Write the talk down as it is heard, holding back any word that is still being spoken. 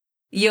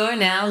You're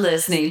now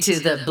listening to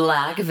the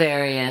Black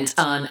Variant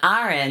on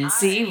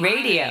RNC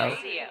Radio.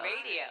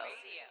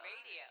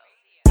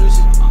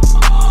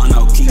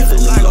 No key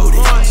fully loaded.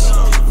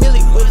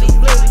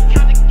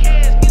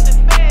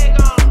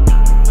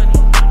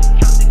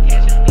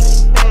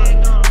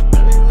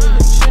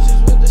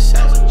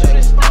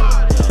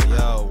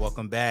 Yo,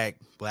 welcome back,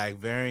 Black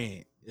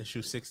Variant,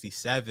 issue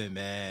 67,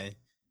 man.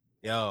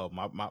 Yo,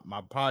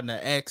 my partner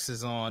X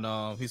is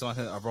on he's on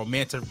a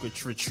romantic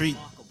retreat,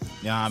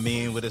 you know what I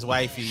mean, with his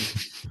wifey.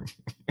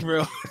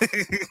 real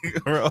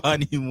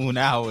honeymoon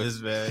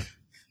hours, man.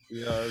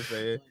 You know what I'm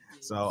saying?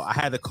 So I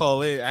had to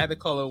call in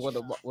one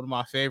of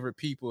my favorite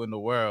people in the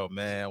world,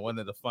 man. One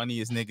of the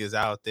funniest niggas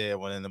out there,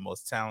 one of the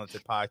most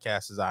talented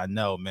podcasters I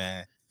know,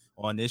 man.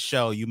 On this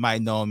show, you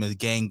might know him as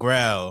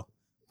Gangrel.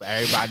 But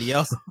everybody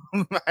else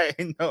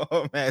might know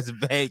him as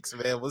Banks,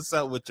 man. What's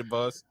up with you,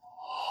 boss?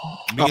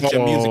 Let me get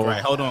your music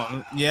right. Hold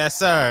on. Yes,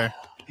 sir.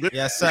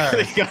 Yes, sir.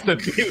 They got the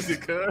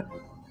music, huh?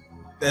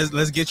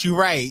 Let's get you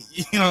right.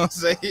 You know what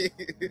I'm saying?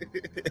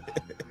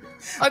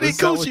 I need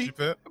What's up with coochie. you,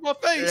 pimp? My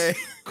face. Hey.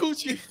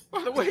 Coochie.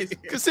 By the way,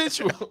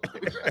 consensual.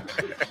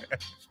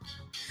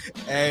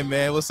 Hey,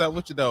 man. What's up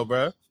with you, though,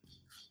 bro?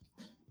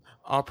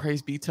 All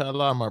praise be to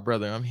Allah, my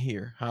brother. I'm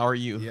here. How are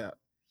you? Yeah.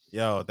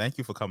 Yo, thank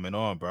you for coming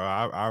on, bro.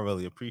 I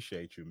really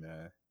appreciate you,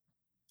 man.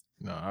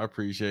 No, I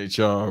appreciate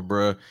y'all,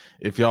 bro.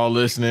 If y'all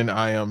listening,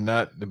 I am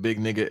not the big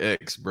nigga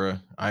X, bro.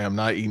 I am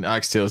not eating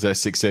oxtails at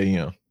 6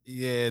 a.m.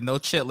 Yeah, no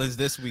chitlins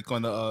this week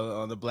on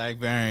the Black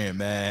Variant,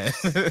 man.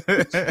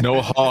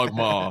 No hog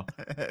maw.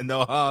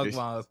 No hog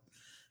maw.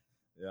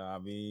 Yeah, I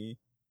mean,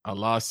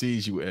 Allah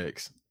sees you,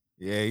 X.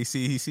 yeah, he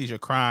sees your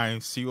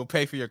crimes. He will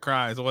pay for your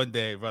crimes one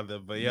day, brother.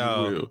 But You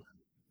will.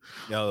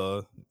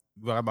 yo,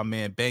 we got my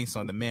man Banks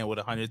on, the man with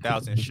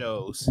 100,000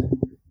 shows.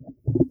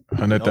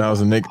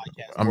 100,000 niggas.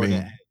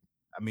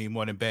 I mean,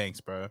 more than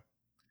Banks, bro.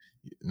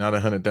 Not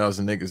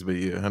 100,000 niggas, but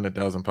yeah,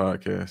 100,000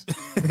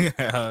 podcasts.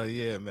 Hell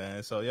yeah,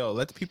 man. So yo,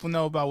 let the people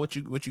know about what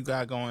you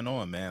got going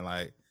on, man.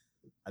 Like,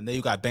 I know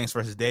you got Banks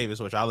versus Davis,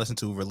 which I listen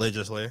to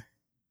religiously.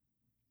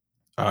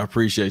 I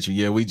appreciate you.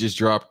 Yeah, we just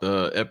dropped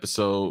the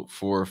episode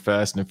for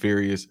Fast and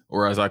Furious,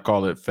 or as I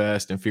call it,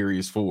 Fast and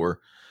Furious 4.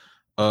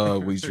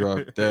 We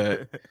dropped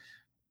that.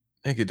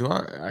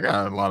 Nigga, I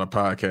got a lot of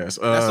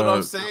podcasts. That's what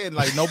I'm saying.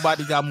 Like,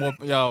 nobody got more.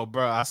 Yo,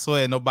 bro, I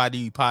swear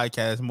nobody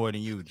podcasts more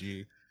than you,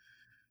 G.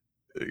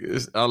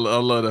 I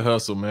love the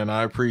hustle, man.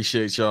 I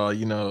appreciate y'all.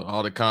 You know,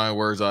 all the kind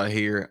words I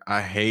hear. I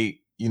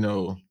hate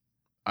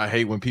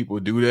when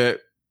people do that.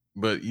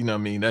 But you know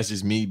what I mean? That's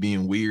just me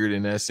being weird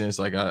in that sense.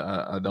 Like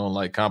I don't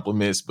like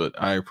compliments, but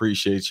I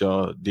appreciate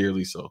y'all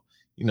dearly. So,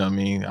 you know what I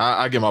mean?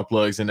 I get my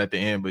plugs in at the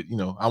end, but you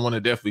know, I want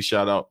to definitely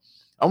shout out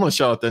that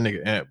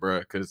nigga Ant, bro,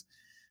 because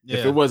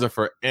if it wasn't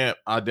for Amp,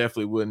 I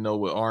definitely wouldn't know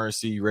what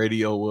RNC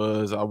radio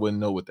was. I wouldn't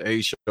know what the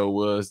A show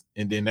was.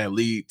 And then that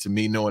lead to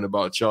me knowing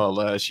about y'all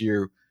last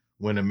year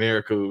when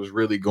America was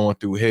really going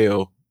through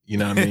hell. You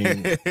know what I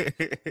mean?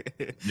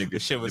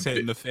 Nigga, shit was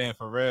hitting the fan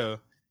for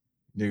real.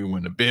 Nigga,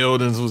 when the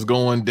buildings was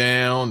going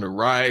down, the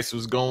riots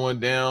was going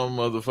down,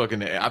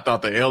 motherfucking, I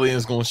thought the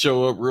aliens gonna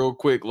show up real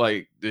quick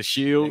like the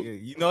Shield.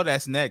 Nigga, you know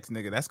that's next,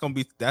 nigga. That's gonna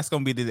be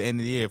the end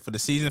of the year. For the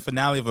season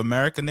finale of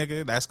America,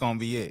 nigga, that's gonna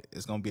be it.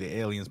 It's gonna be the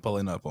aliens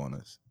pulling up on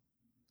us.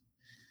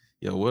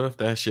 Yo, what if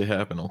that shit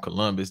happened on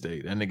Columbus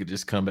Day? That nigga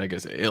just come back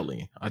as an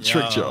alien. I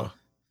tricked y'all.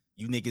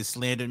 You niggas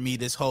slandered me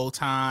this whole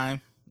time.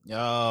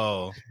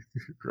 Yo,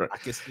 Right. I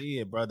can see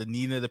it, bro. The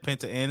Nina, the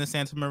Pinta, and the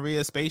Santa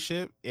Maria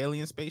spaceship,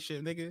 alien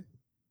spaceship, nigga.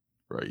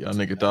 Right, y'all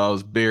nigga thought I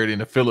was buried in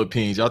the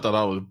Philippines. Y'all thought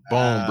I was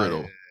bone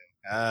brittle.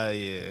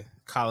 Yeah.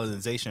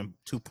 Colonization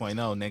 2.0,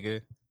 nigga.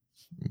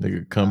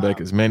 Nigga come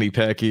back as Manny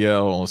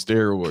Pacquiao on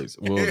steroids.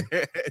 Well,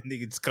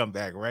 nigga just come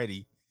back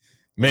ready.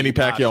 Manny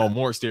Pacquiao on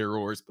more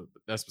steroids, but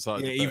that's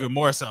besides. Yeah, even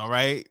more so,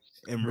 right?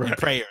 And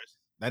prayers.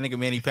 That nigga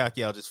Manny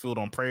Pacquiao just filled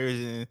on prayers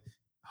and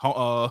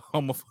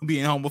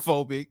being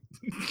homophobic.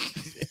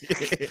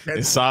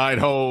 And side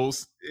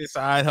holes.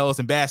 Side holes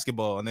and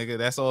basketball, nigga.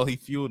 That's all he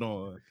fueled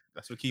on.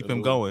 That's what keep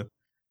him going.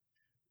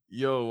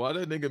 Yo, why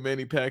that nigga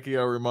Manny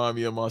Pacquiao remind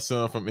me of my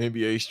son from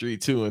NBA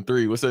Street 2 and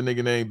 3? What's that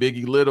nigga name?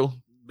 Biggie Little?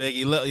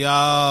 Biggie Little.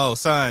 Yo,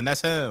 son,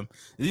 that's him.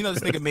 Did you know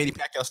this nigga Manny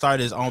Pacquiao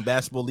started his own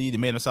basketball league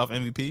and made himself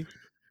MVP?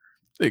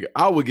 Nigga,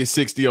 I would get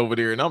 60 over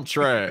there and I'm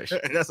trash.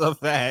 That's a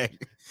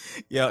fact.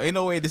 Yo, ain't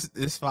no way this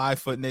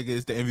 5-foot nigga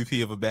is the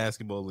MVP of a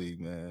basketball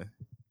league, man.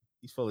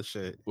 He's full of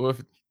shit. What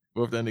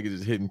if that nigga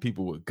just hitting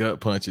people with gut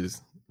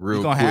punches real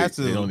He gonna quick? have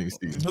to. They don't even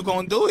see. Who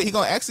gonna do it? He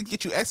gonna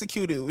get you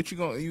executed. What you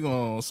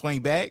gonna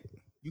swing back?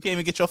 You can't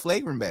even get your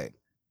flavoring back.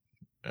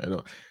 I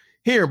don't.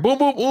 Here, boom,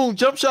 boom, boom,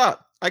 jump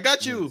shot. I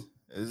got you.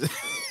 This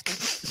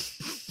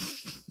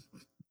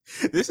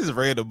is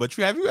random, but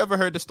have you ever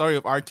heard the story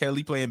of R.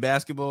 Kelly playing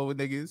basketball with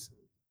niggas?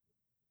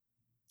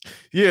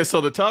 Yeah,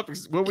 so the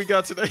topics, what we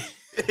got today?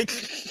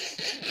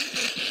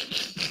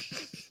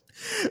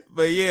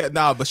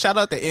 But shout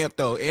out to Amp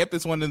though. Amp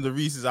is one of the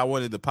reasons I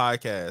wanted the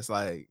podcast.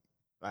 Like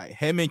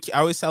him and I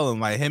always tell him,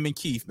 like, him and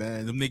Keith,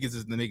 man, them niggas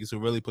is the niggas who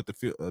really put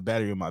the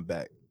battery in my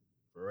back.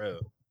 For real.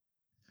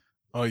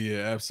 Oh yeah,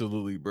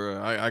 absolutely, bro.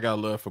 I got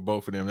love for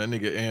both of them. That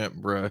nigga Amp,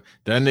 bro.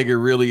 That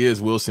nigga really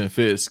is Wilson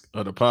Fisk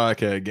of the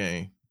podcast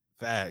game.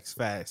 Facts.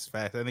 That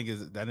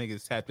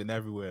nigga's tapped in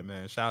everywhere,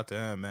 man. Shout out to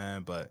him,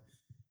 man. But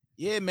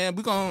yeah, man,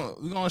 we're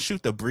gonna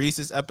shoot the breeze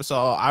this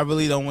episode. I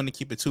really don't want to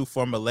keep it too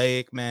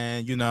formulaic,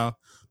 man.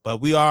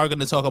 But we are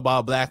gonna talk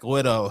about Black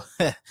Widow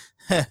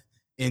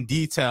in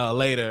detail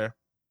later.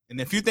 And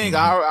if you think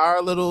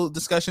our little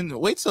discussion,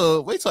 wait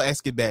till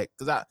X get back,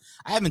 because I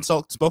haven't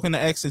spoken to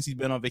X since he's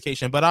been on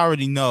vacation, but I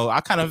already know.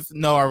 I kind of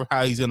know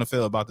how he's gonna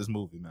feel about this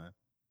movie, man.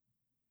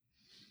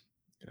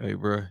 Hey,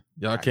 bro,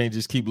 y'all can't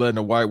just keep letting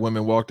the white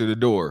women walk through the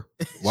door.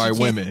 White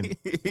women.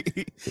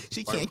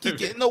 She can't keep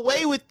getting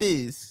away with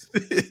this.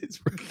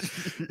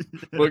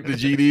 Look, the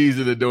GDs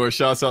in the door.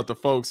 Shouts out to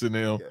folks in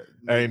them.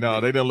 Hey,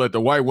 no, they didn't let the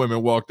white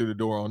women walk through the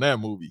door on that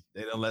movie.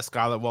 They didn't let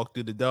Scarlett walk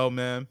through the door,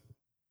 man.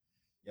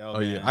 Yo,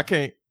 man.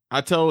 Yeah, I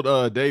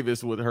told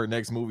Davis what her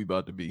next movie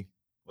about to be.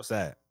 What's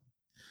that?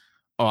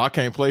 Oh, I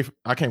can't wait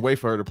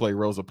for her to play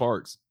Rosa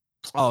Parks.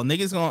 Oh,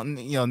 niggas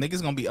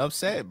gonna be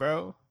upset,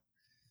 bro.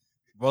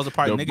 Rosa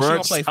Parks, nigga, she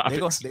gonna play.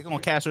 They gonna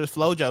cast her as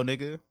FloJo,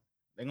 nigga.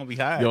 They gonna be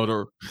high.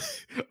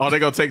 They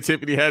gonna take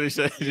Tiffany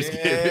Haddish and just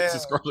get it to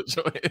Scarlett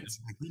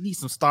Johansson. We need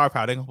some star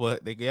power. They gonna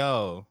put.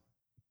 Niggas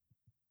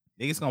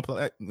gonna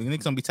play.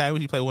 Niggas gonna be tight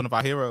when you play one of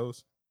our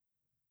heroes.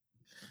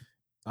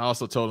 I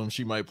also told him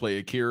she might play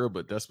Akira,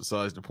 but that's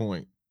besides the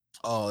point.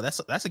 Oh, that's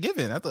a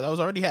given. I thought that was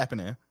already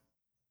happening.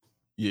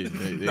 Yeah,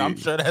 I'm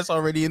sure that's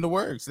already in the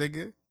works,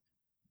 nigga.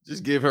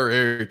 Just give her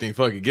everything.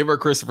 Fuck it. Give her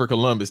Christopher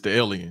Columbus, the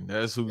alien.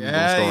 That's who gonna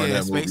star in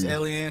that movie. Space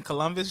alien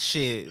Columbus.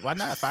 Shit, why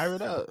not fire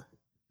it up?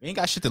 We ain't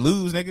got shit to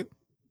lose, nigga.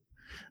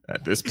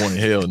 At this point,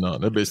 hell no.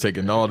 That bitch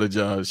taking all the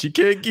jobs. She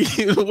can't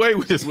get away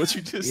with this. What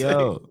you just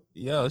said?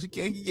 Yo, she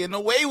can't get getting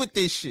away with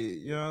this shit.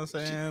 You know what I'm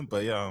saying?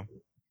 But yo,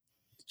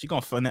 she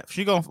gonna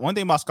one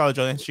thing about Scarlett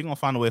Johansson, she gonna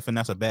find a way to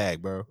finesse a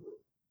bag, bro.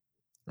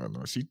 I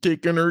know. She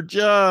taking her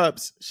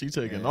jobs. She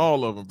taking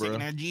all of them, bro.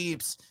 Taking her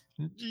jeeps.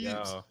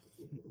 Yo,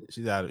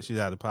 she's out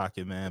of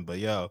pocket, man. But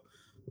yo,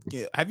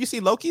 have you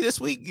seen Loki this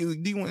week?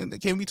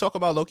 Can we talk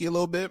about Loki a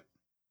little bit?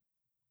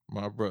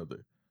 My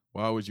brother,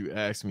 why would you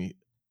ask me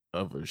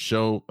of a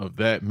show of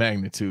that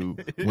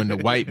magnitude when the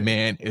white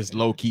man is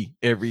Loki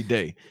every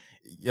day?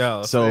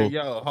 Yo,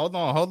 hold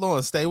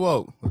on, stay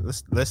woke.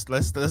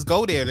 Let's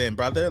go there then,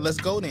 brother. Let's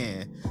go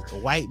then. The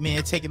white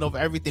man taking over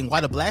everything.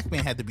 Why the black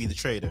man had to be the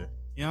traitor?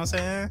 You know what I'm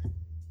saying?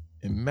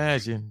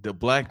 Imagine the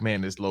black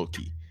man is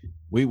Loki.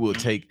 We will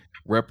take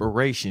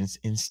reparations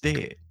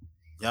instead.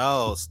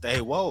 Yo,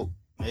 stay woke.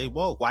 Stay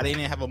woke. Why they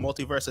didn't have a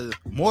multiverse of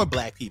more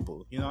black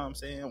people? You know what I'm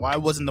saying? Why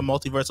wasn't the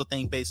multiversal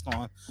thing based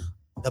on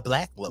the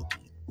black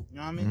Loki? You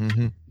know what I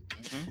mean?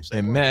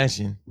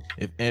 Imagine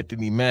if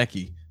Anthony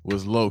Mackie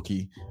was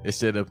Loki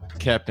instead of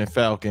Captain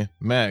Falcon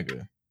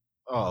MAGA.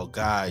 Oh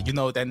God, you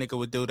know what that nigga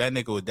would do? That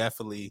nigga would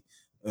definitely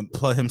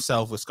put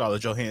himself with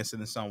Scarlett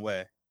Johansson in some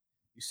way.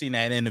 You seen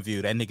that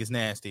interview? That nigga's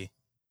nasty.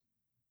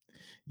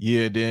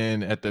 Yeah,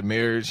 then at the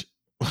marriage,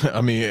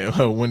 I mean,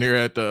 when they're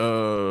at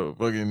the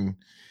fucking,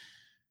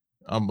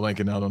 I'm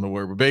blanking out on the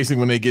word, but basically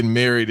when they get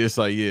married, it's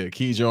like, yeah,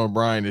 Keyjoe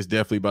Bryan is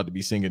definitely about to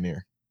be singing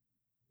there.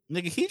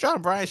 Nigga, Keyjoe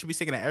Bryan should be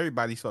singing at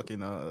everybody's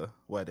fucking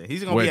wedding.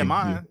 He's gonna be at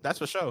mine. Yeah. That's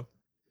for sure.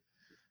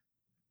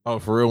 Oh,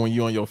 for real? When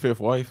you on your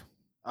fifth wife?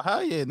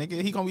 Hell yeah,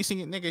 nigga. He gonna be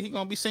singing. Nigga, he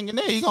gonna be singing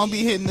there. He gonna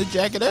be hitting the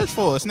Jacket Edge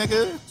for us,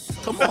 nigga.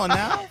 Come on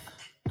now.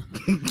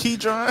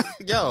 Keyjoe,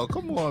 yo,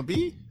 come on,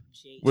 B.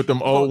 With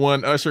them old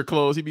one Usher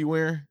clothes he be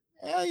wearing.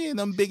 Hell yeah,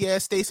 them big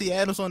ass Stacey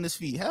Adams on his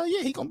feet. Hell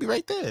yeah, he gonna be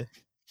right there.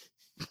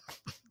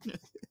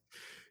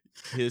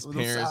 His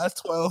parents, size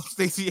 12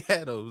 Stacey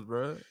Adams,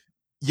 bro.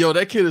 Yo,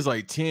 that kid is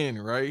like 10,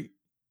 right?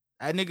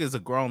 That nigga is a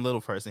grown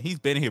little person. He's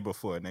been here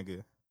before,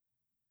 nigga.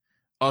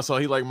 Also,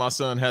 he like my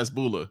son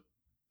Hasbullah.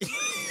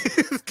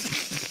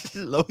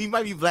 He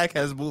might be Black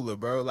Hasbullah,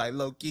 bro. Like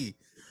low key.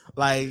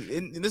 Like,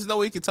 there's no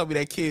way you can tell me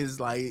that kid's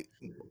like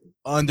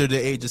under the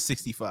age of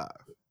 65.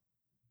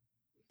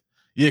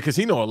 Yeah, because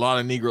he know a lot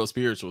of Negro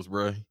spirituals,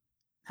 bro.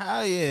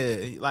 Hell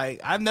yeah.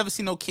 Like, I've never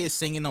seen no kid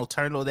singing no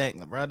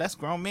turtleneck, bro. That's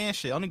grown man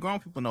shit. Only grown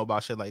people know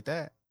about shit like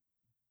that.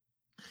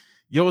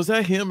 Yo, was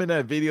that him in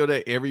that video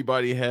that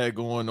everybody had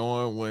going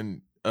on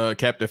when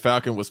Captain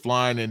Falcon was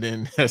flying? And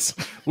then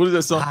what is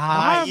that song?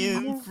 I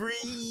am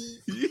free.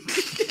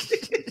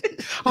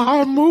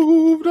 I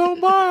moved on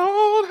my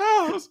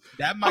own house.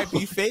 That might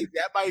be fake.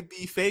 That might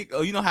be fake.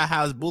 Oh, you know how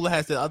Hasbullah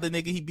has the other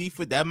nigga he beef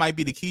with? That might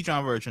be the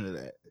Keyjoe version of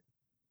that.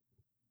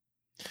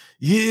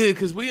 Yeah,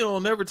 because we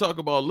don't never talk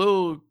about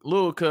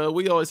Lil Cud.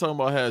 We always talking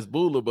about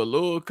Hasbullah, but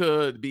Lil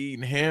Cud be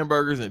eating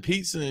hamburgers and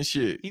pizza and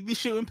shit. He be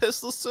shooting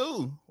pistols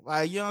too.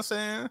 Like, you know what I'm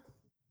saying?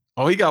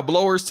 Oh, he got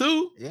blowers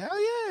too? Yeah.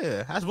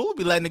 Hasbullah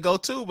be letting it go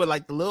too, but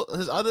like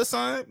his other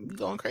son be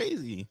going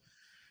crazy.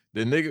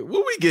 The nigga,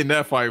 when we getting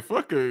that fight?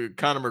 Fuck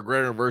Conor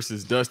McGregor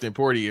versus Dustin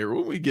Poirier.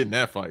 When we getting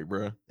that fight,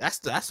 bro?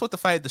 That's what the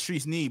fight the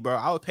streets need, bro.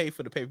 I would pay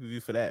for the pay-per-view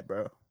for that,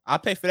 bro. I'll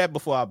pay for that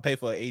before I pay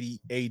for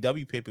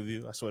AEW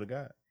pay-per-view. I swear to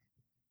God.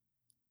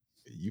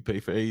 You pay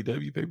for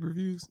AEW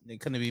pay-per-views? It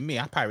couldn't be me.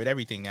 I pirate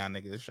everything now,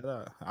 nigga. Shut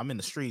up. I'm in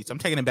the streets. I'm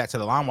taking it back to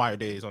the LimeWire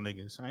days on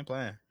niggas. I ain't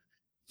playing.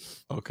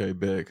 Okay,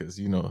 bad, because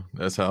you know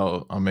that's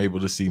how I'm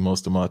able to see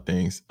most of my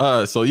things.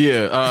 So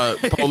yeah,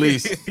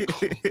 police.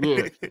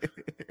 Yeah.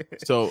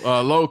 So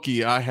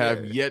Loki, I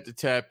have yet to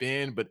tap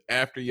in, but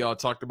after y'all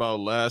talked about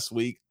it last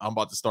week, I'm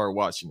about to start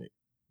watching it.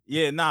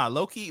 Yeah, nah,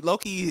 Loki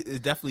is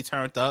definitely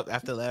turned up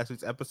after last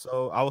week's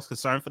episode. I was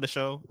concerned for the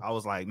show. I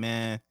was like,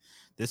 man,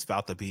 this is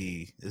about to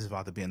be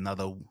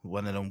another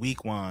one of them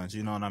weak ones.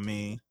 You know what I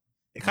mean?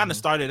 It kind of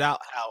started out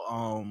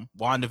how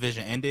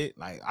WandaVision ended.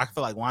 Like I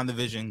feel like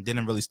WandaVision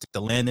didn't really stick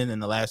the landing in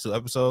the last 2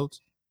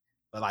 episodes,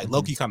 but like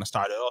Loki kind of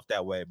started off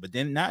that way. But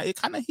then now it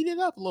kind of heated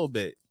up a little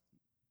bit.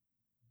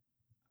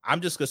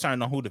 I'm just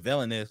concerned on who the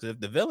villain is.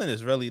 If the villain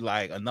is really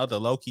like another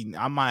Loki,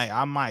 I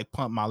might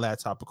pump my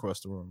laptop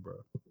across the room, bro.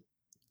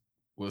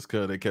 What's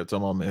cause they kept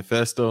talking about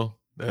Mephisto?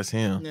 That's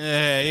him.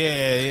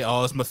 Yeah.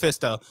 Oh, it's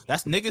Mephisto.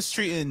 That's niggas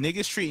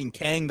treating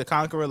Kang the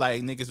Conqueror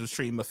like niggas was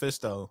treating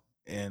Mephisto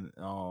and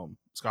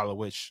Scarlet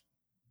Witch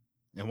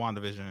and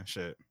WandaVision and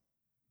shit.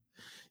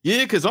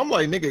 Yeah, because I'm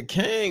like, nigga,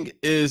 Kang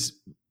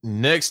is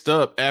next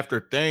up after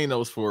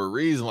Thanos for a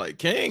reason. Like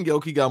Kang,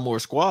 Yoki got more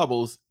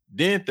squabbles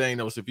than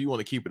Thanos if you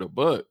want to keep it a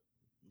buck.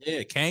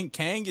 Yeah,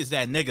 Kang is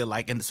that nigga,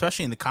 like, and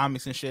especially in the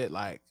comics and shit,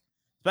 like,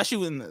 especially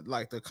when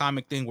like the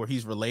comic thing where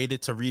he's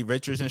related to Reed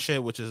Richards and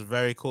shit, which is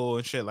very cool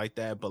and shit like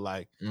that. But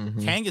like,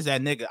 Kang is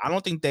that nigga. I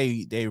don't think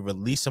they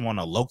release him on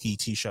a Loki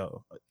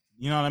show.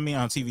 You know what I mean?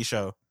 On a TV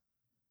show.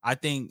 I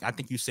think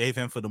you save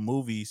him for the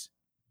movies.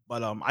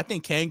 But I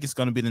think Kang is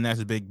gonna be the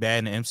next big bad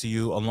in the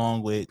MCU,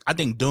 along with I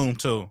think Doom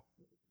too.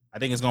 I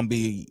think it's gonna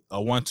be a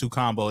 1-2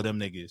 combo of them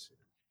niggas.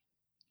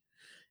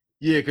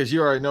 Yeah, because you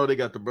already know they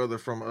got the brother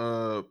from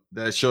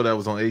that show that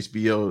was on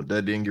HBO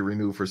that didn't get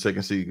renewed for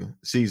second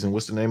season.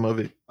 What's the name of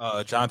it?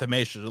 Jonathan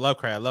Majors,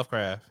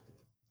 Lovecraft.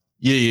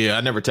 Yeah.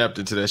 I never tapped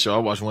into that show. I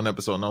watched one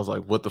episode and I was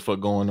like, "What the fuck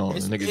going on?"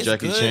 The nigga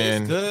Jackie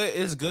Chan.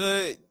 It's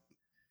good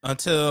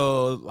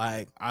until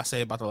like I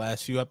say about the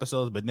last few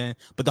episodes, but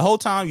the whole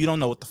time you don't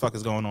know what the fuck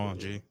is going on.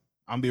 G,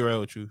 I'm be real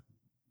with you.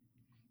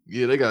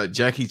 Yeah, they got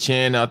Jackie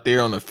Chan out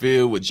there on the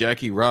field with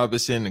Jackie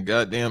Robinson and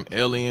goddamn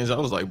aliens. I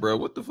was like, bro,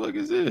 what the fuck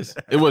is this?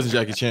 It wasn't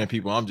Jackie Chan,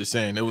 people. I'm just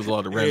saying there was a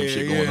lot of random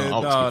shit going on. I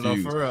was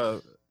confused. No, for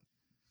real.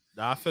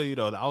 I feel you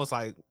though. I was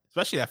like,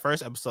 especially that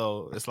first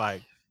episode, it's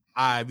like,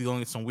 all right, we gonna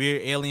get some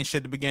weird alien shit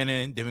at the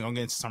beginning, then we're gonna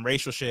get into some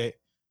racial shit.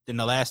 Then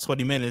the last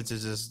 20 minutes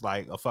is just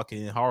like a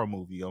fucking horror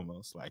movie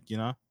almost, like, you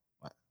know,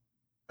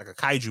 like a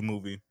kaiju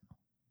movie.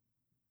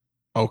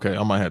 Okay,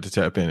 I might have to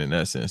tap in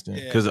that sense then,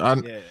 because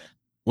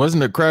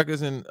wasn't the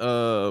crackers in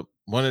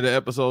one of the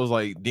episodes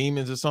like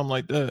demons or something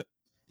like that?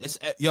 It's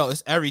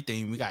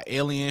everything. We got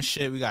alien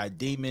shit, we got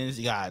demons,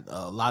 you got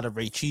a lot of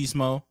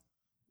racismo.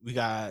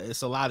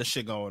 It's a lot of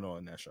shit going on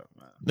in that show,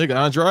 man. Nigga,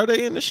 Andrade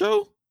in the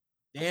show?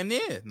 Damn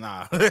near.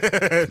 Nah.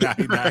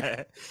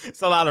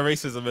 It's a lot of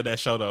racism in that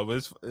show though,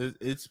 but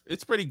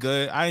it's pretty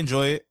good. I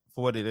enjoy it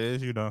for what it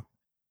is, you know.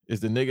 Is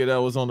the nigga that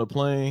was on the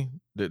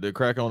plane, the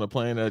cracker on the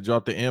plane that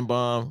dropped the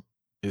M-bomb,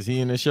 is he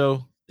in the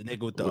show? The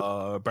nigga with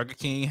the Burger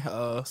King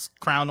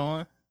crown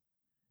on.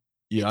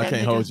 Yeah, I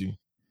can't hold you.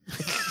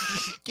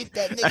 Get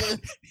that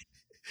nigga.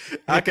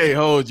 I can't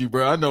hold you,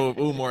 bro. I know if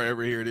Umar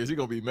ever hear this, he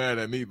gonna be mad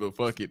at me, but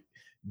fuck it.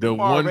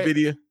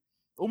 Video.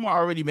 Umar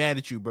already mad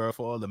at you, bro,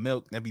 for all the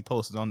milk that be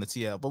posted on the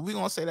TL. But we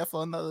gonna say that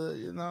for another,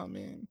 you know what I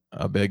mean?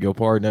 I beg your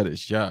pardon. That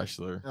is Josh,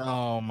 sir.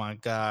 Oh my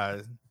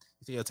God.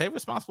 Take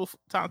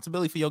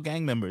responsibility for your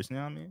gang members, you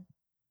know what I mean?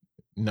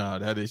 Nah,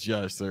 that is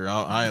Josh, sir.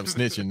 I am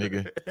snitching,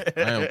 nigga.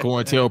 I am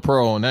COINTEL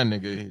Pro on that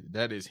nigga.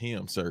 That is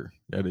him, sir.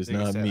 That is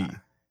not me.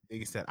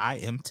 Nigga said, I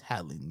am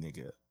telling,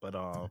 nigga.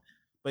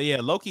 But yeah,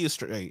 Loki is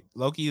straight.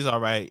 Loki is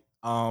all right.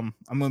 I'm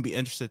gonna be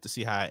interested to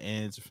see how it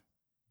ends.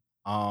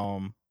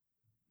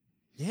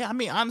 Yeah, I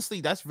mean,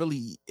 honestly, that's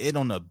really it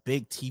on the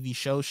big TV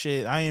show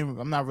shit.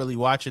 I'm not really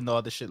watching the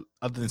other shit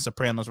other than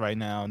Sopranos right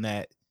now and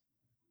that.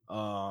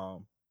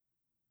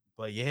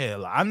 But yeah,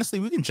 honestly,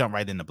 we can jump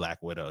right into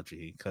Black Widow,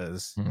 G,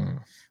 because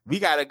we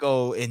gotta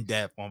go in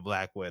depth on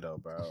Black Widow,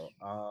 bro.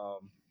 I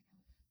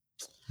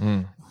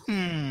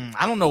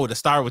don't know where to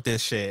start with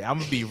this shit. I'm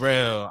gonna be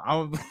real.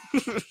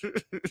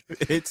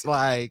 It's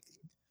like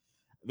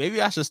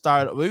maybe I should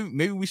start.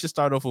 Maybe we should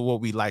start off with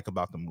what we like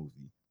about the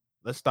movie.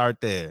 Let's start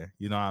there.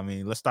 You know what I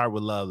mean? Let's start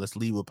with love. Let's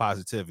lead with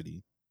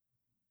positivity.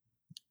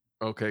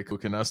 Okay, cool.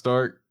 Can I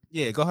start?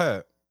 Yeah, go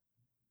ahead.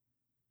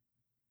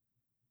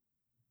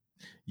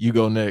 You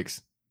go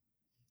next.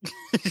 All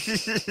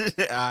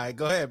right,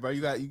 go ahead, bro.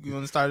 You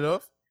want to start it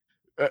off?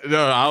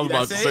 No, I was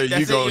about to say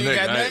you go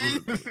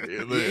next.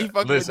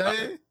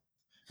 Listen.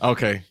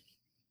 Okay.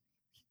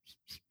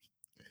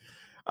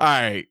 All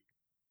right.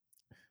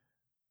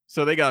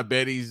 So they got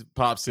Betty's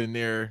pops in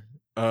there.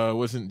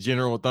 Wasn't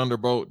General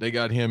Thunderbolt? They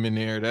got him in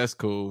there. That's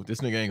cool. This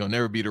nigga ain't gonna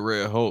never be the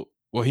Red Hulk.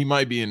 Well, he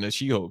might be in the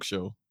She-Hulk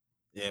show.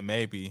 Yeah,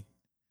 maybe.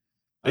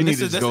 They need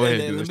to just go ahead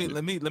and do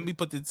let me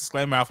put the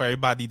disclaimer out for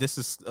everybody. This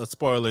is a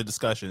spoiler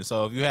discussion.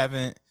 So if you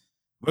haven't,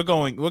 we're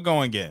going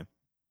again.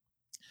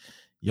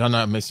 Y'all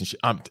not missing shit.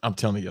 I'm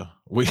telling y'all.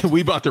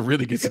 We about to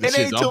really get to the It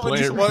shit. ain't I'm too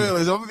many playing.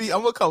 spoilers. I'm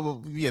gonna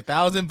come be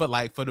 1,000, but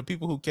like for the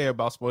people who care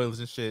about spoilers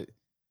and shit,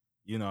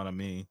 you know what I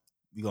mean.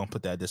 We gonna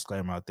put that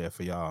disclaimer out there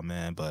for y'all,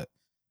 man. But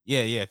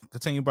yeah.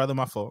 Continue, brother.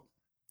 My fault.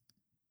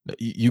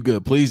 You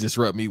good. Please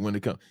disrupt me when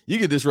it comes. You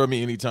can disrupt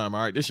me anytime.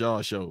 All right. This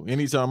y'all show.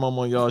 Anytime I'm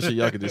on y'all shit,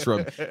 y'all can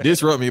disrupt me.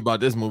 Disrupt me about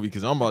this movie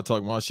because I'm about to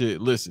talk my shit.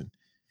 Listen,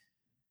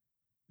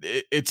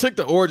 it took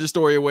the origin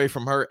story away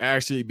from her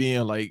actually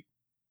being like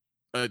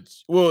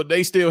well,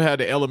 they still had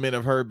the element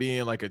of her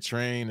being like a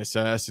trained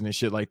assassin and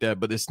shit like that,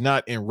 but it's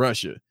not in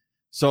Russia.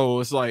 So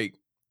it's like,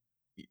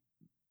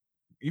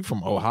 you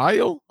from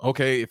Ohio?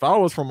 Okay, if I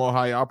was from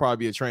Ohio, I'll probably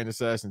be a trained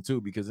assassin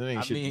too, because it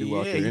ain't shit to do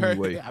out there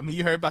anyway.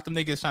 You heard about them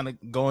niggas trying to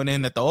going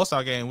in at the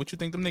All-Star game. What you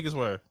think them niggas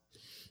were?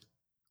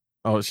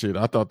 Oh shit,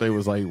 I thought they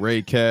was like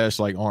Ray Cash,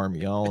 like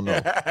Army. I don't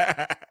know.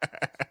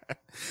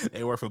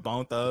 They work for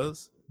Bone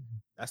Thugs.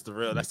 That's the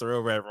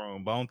real Red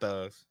Room. Bone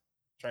Thugs.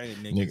 Training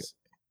niggas.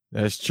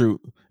 That's true.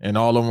 And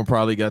all of them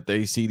probably got their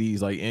CDs,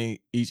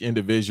 like each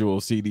individual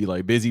CD.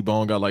 Like Busy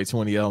Bone got like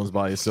 20 albums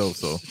by itself.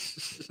 So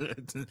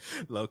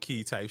low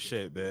key type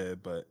shit, man.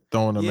 But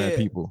throwing them at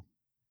people.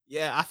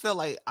 Yeah, I feel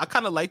like I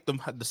kind of liked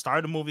the start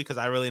of the movie because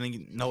I really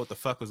didn't know what the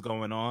fuck was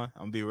going on.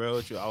 I'm gonna be real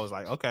with you. I was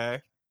like,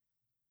 okay,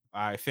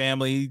 all right,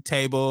 family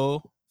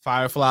table,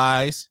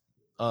 Fireflies,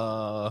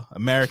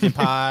 American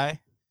Pie,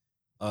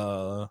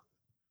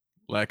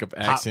 lack of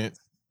accent.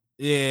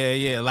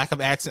 Yeah, lack of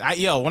accent.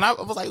 When I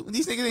was like,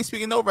 these niggas ain't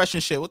speaking no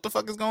Russian shit. What the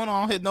fuck is going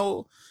on? I had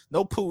no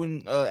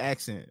Putin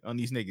accent on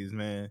these niggas,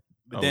 man.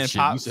 But then shit,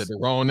 Pops, you said the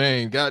wrong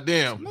name.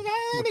 Goddamn.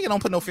 Nigga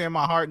don't put no fear in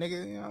my heart,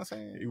 nigga. You know what I'm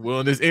saying? Well,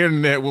 on this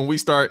internet, when we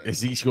start, is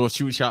he gonna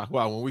shoot shot?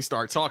 Wow, when we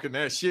start talking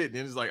that shit,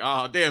 then it's like,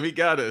 oh damn, he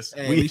got us.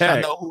 Hey, at least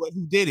I know who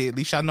did it. At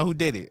least I know who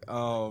did it.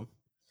 But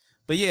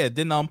yeah,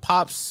 then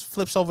Pops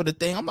flips over the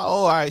thing. I'm like, oh,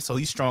 all right, so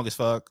he's strong as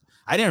fuck.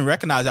 I didn't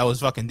recognize that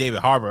was fucking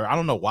David Harbour. I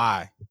don't know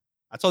why.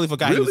 I totally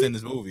forgot he was in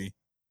this movie.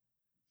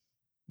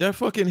 That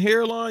fucking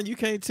hairline, you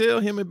can't tell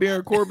him and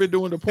Baron Corbin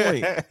doing the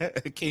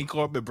point. King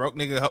Corbin, broke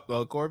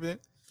nigga Corbin.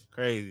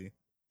 Crazy.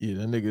 Yeah,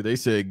 that nigga, they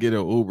said get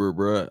an Uber,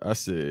 bro. I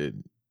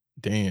said,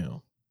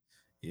 damn.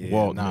 Yeah,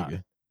 Walk,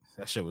 nigga.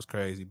 That shit was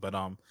crazy. But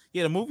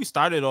the movie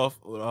started off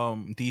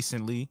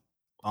decently.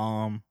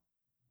 With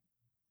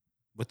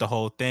the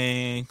whole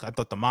thing. I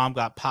thought the mom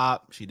got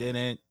popped. She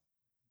didn't.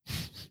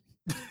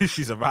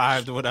 She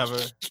survived or whatever.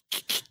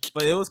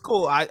 But it was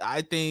cool.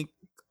 I think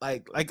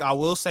like I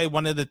will say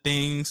one of the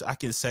things I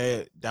can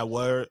say that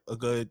were a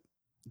good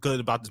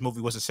about this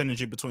movie was the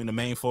synergy between the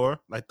main four,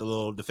 like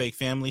the fake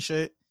family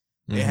shit.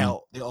 They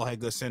all had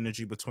good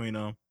synergy between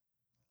them.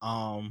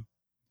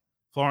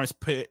 Florence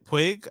Pugh,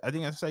 I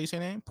think that's how you say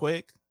her name,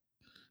 Pugh.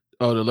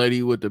 Oh, the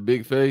lady with the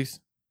big face.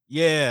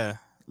 Yeah,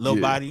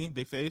 body,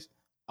 big face.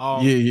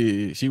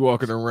 Yeah. She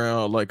walking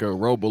around like a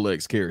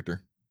Roblox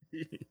character.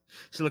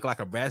 She looked like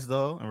a Bratz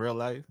though in real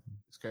life.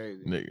 It's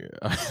crazy, nigga.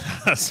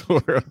 I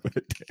swear.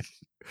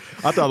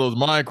 I thought it was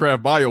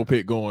Minecraft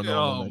biopic going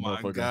on.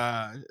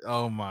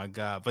 Oh my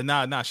god! But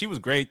nah, she was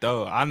great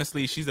though.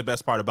 Honestly, she's the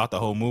best part about the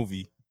whole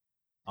movie.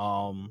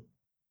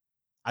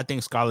 I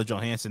think Scarlett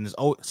Johansson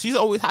she's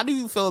always. How do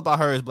you feel about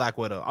her as Black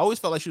Widow? I always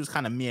felt like she was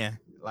kind of meh.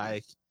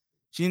 Like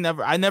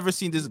I never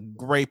seen this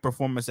great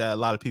performance that a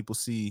lot of people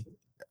see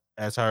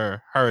as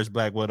her as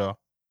Black Widow.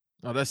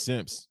 Oh, that's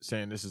Simps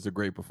saying this is a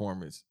great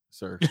performance,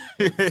 sir.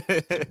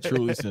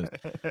 Truly Simps.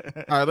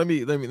 All right, let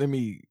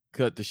me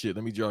cut the shit.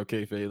 Let me draw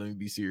kayfabe. Let me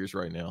be serious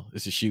right now.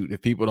 It's a shoot.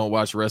 If people don't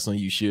watch wrestling,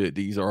 you should.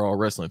 These are all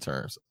wrestling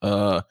terms.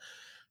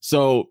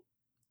 So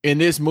in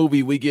this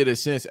movie, we get a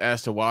sense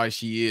as to why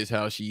she is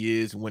how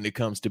she is when it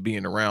comes to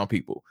being around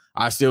people.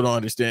 I still don't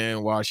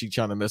understand why she's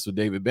trying to mess with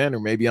David Banner.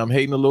 Maybe I'm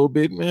hating a little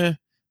bit, man.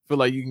 Feel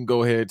like you can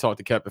go ahead and talk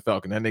to Captain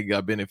Falcon. That nigga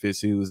got benefits.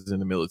 He was in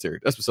the military.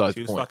 That's besides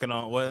the point. She was fucking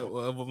on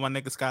what my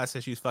nigga Scott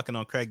said. She was fucking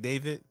on Craig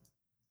David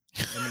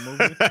in the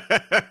movie.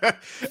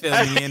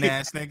 Filling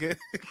ass nigga.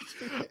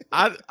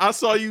 I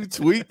saw you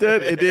tweet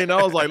that, and then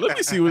I was like, let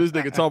me see what this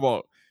nigga talking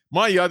about.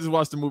 Mind you, I just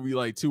watched the movie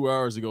like 2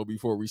 hours ago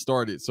before we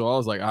started, so I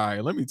was like, all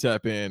right, let me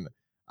tap in.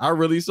 I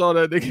really saw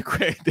that nigga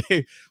Craig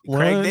David.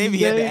 Craig David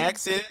had the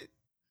accent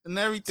and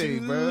everything,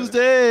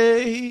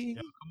 Tuesday.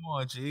 Yo, come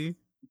on, G.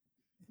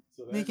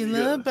 Making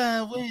love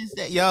by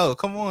Wednesday. Yo,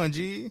 come on,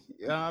 G.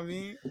 You know what I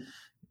mean?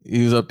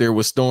 He was up there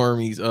with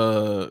Stormy's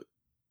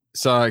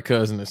side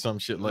cousin or some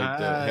shit like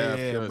that.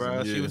 Yeah,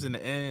 bro. Yeah. She was in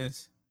the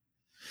ends.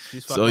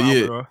 She's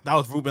fucking out, bro. That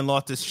was Ruben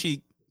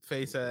Loftus-Cheek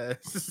face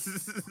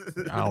ass.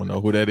 I don't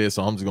know who that is,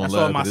 so I'm just gonna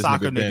laugh. On my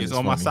soccer niggas.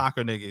 On my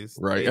soccer niggas.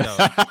 Right.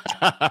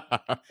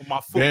 On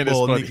my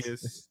football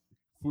niggas.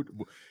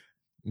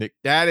 Nick,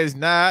 that is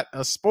not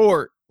a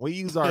sport. We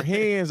use our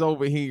hands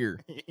over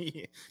here.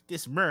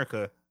 This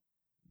America.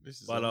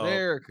 This is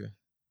America.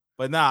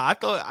 But nah, I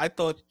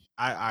thought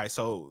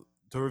so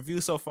the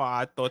review so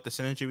far, I thought the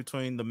synergy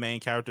between the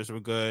main characters were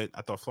good.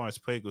 I thought Florence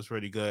Pugh was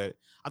really good.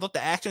 I thought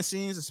the action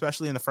scenes,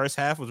 especially in the first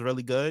half, was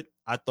really good.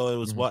 I thought it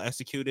was well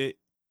executed.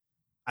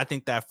 I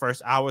think that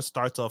first hour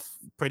starts off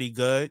pretty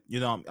good,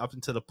 up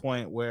until the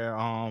point where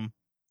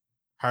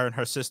her and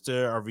her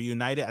sister are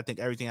reunited. I think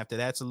everything after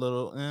that's a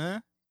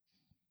little,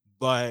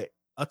 but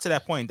up to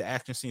that point, the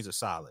action scenes are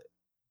solid.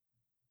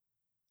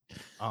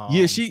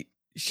 Yeah, she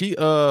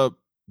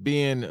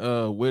being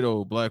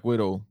Widow, Black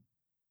Widow,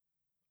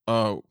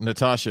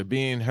 Natasha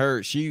being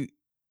her,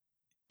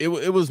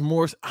 it was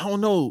more, I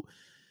don't know.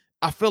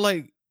 I feel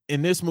like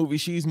in this movie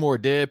she's more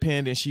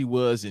deadpan than she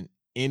was in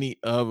any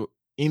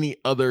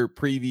other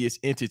previous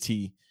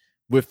entity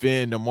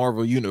within the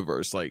Marvel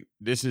universe. Like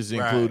this is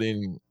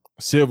including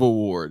Civil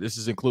War, this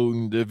is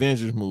including the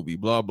Avengers movie,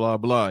 blah blah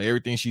blah.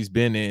 Everything she's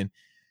been in,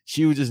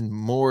 she was just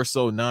more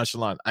so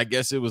nonchalant. I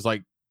guess it was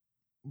like,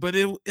 but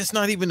it's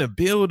not even a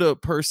build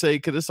up per se,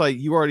 because it's like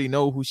you already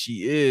know who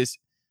she is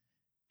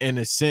in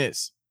a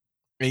sense,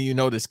 and you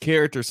know this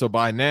character. So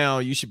by now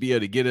you should be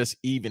able to get us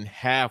even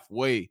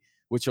halfway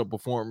with your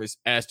performance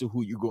as to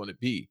who you're going to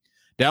be.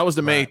 That was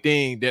the main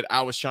thing that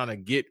I was trying to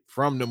get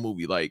from the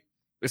movie. Like,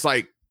 it's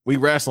like we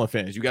wrestling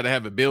fans, you got to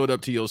have a build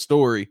up to your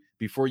story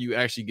before you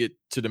actually get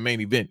to the main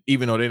event,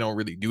 even though they don't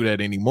really do that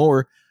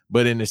anymore.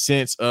 But in the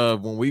sense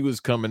of when we was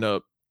coming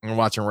up and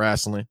watching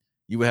wrestling,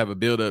 you would have a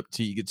build up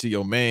till you get to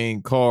your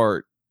main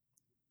card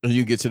and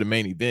you get to the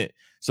main event.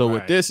 So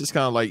with this, it's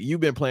kind of like you've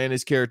been playing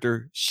this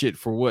character shit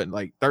for what,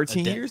 like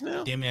 13 years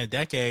now? Damn near a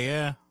decade,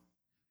 yeah.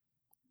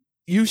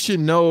 You should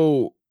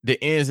know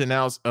the ins and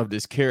outs of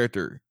this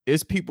character.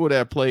 It's people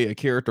that play a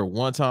character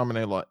one time in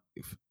their life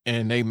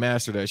and they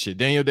master that shit.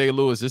 Daniel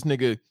Day-Lewis, this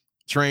nigga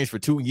trains for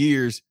 2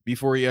 years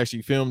before he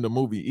actually filmed the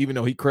movie, even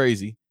though he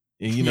crazy.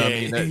 And you know what I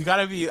mean? You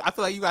gotta be, I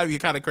feel like you gotta be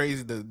kind of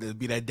crazy to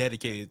be that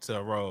dedicated to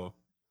a role.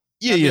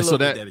 Yeah. So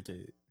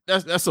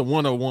that's a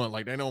 101.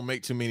 Like they don't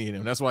make too many of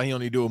them. That's why he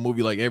only do a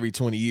movie like every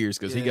 20 years,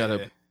 because he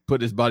gotta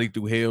put his body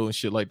through hell and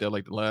shit like that,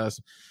 like the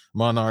last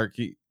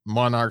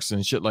monarchs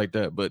and shit like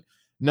that. But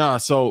nah,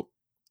 so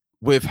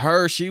with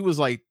her, she was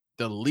like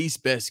the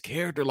least best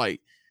character.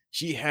 Like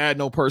she had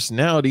no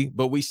personality,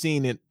 but we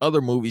seen in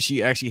other movies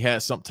she actually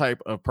had some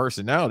type of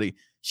personality.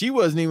 She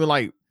wasn't even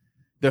like,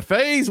 the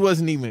phase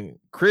wasn't even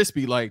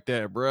crispy like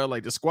that, bro.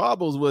 Like the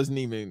squabbles wasn't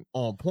even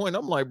on point.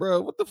 I'm like, bro,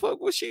 what the fuck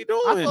was she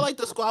doing? I feel like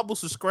the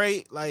squabbles was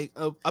great, like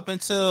up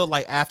until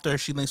like after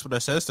she links with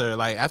her sister.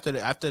 Like after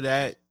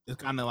that,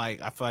 it's kind of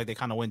like I feel like they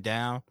kind of went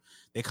down.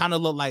 They kind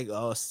of look like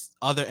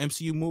other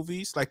MCU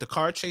movies, like the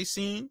car chase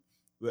scene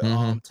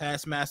with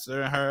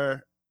Taskmaster and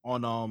her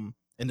on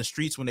in the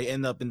streets when they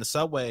end up in the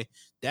subway.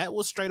 That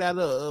was straight out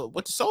of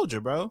Winter Soldier,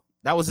 bro.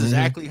 That was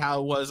exactly how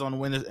it was on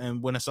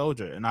Winter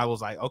Soldier, and I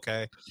was like,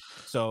 okay,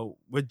 so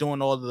we're doing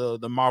all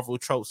the Marvel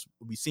tropes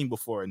we've seen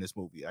before in this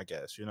movie, I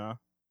guess, you know?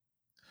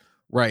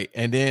 Right,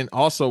 and then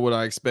also what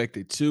I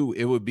expected too,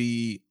 it would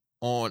be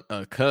on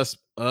a cusp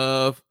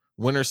of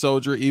Winter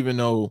Soldier, even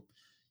though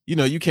you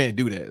know you can't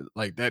do that.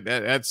 Like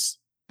that's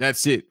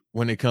it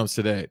when it comes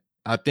to that.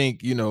 I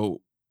think, you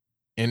know,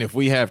 and if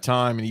we have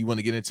time and you want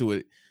to get into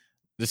it,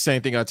 the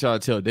same thing I try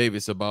to tell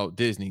Davis about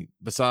Disney,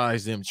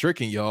 besides them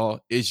tricking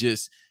y'all, is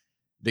just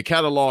the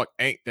catalog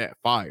ain't that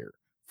fire.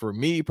 For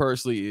me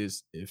personally,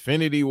 is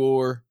Infinity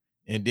War,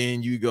 and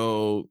then you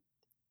go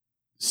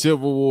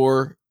Civil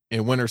War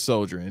and Winter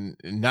Soldier, and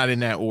not in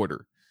that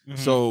order.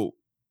 So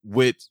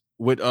with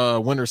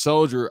Winter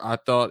Soldier, I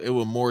thought it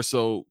would more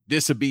so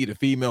this would be the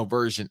female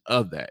version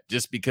of that,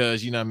 just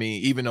because, you know what I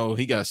mean, even though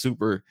he got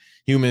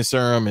superhuman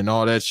serum and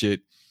all that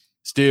shit,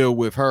 still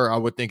with her, I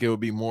would think it would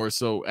be more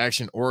so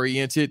action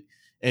oriented.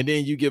 And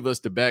then you give us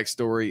the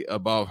backstory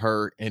about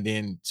her, and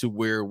then to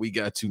where we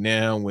got to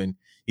now, when,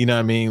 you know what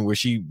I mean, where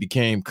she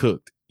became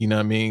cooked, you know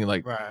what I mean?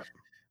 Like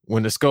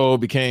when the skull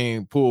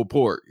became pulled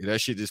pork,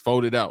 that shit just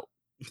folded out.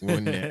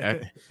 When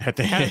at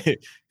the end.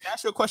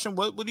 Ask you a question.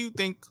 What do you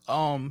think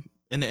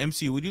in the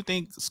MCU, what do you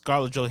think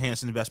Scarlett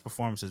Johansson's best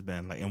performance has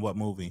been? Like in what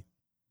movie?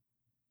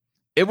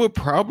 It would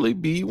probably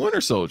be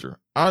Winter Soldier.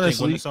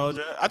 Honestly.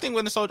 I think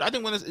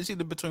it's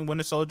either between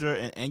Winter Soldier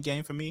and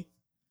Endgame for me.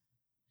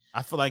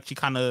 I feel like she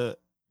kind of,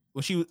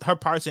 her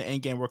parts in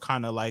Endgame were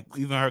kind of like,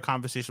 even her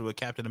conversation with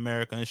Captain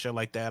America and shit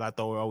like that, I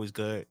thought were always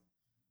good.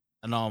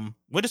 And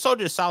Winter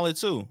Soldier is solid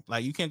too.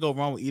 Like you can't go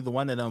wrong with either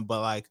one of them.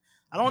 But like,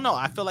 I don't know.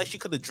 I feel like she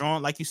could have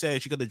drawn, like you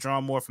said, she could have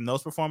drawn more from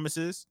those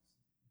performances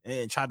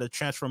and tried to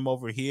transfer them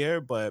over here.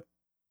 But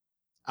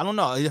I don't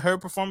know. Her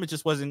performance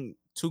just wasn't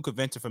too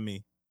convincing for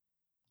me.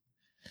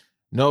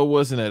 No, it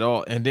wasn't at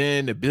all. And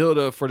then the build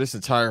up for this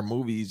entire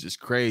movie is just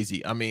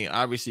crazy. I mean,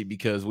 obviously,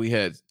 because we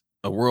had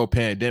a world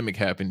pandemic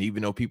happen,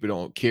 even though people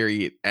don't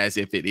carry it as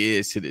if it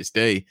is to this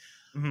day.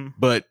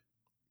 But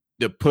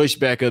the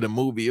pushback of the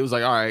movie, it was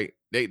like, all right,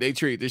 they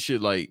treat this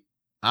shit like,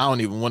 I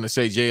don't even want to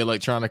say Jay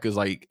Electronica's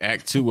like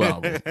Act 2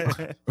 album.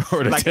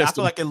 Like, I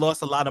feel like it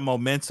lost a lot of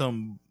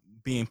momentum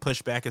being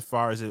pushed back as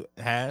far as it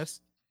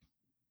has.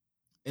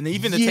 And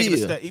even to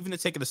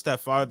take it a step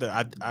farther,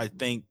 I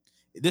think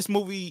this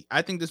movie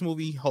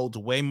holds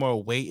way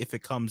more weight if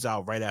it comes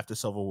out right after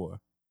Civil War.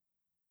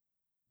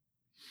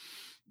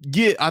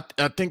 Yeah,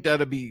 I think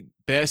that'll be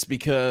best,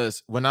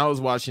 because when I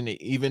was watching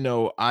it, even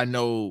though I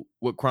know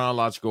what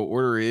chronological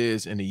order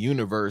is in the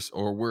universe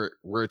or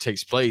where it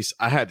takes place,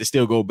 I had to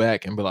still go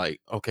back and be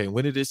like, okay,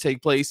 when did this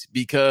take place?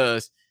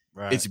 Because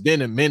Right. It's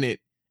been a minute.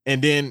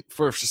 And then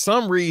for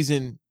some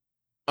reason,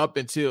 up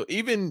until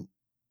even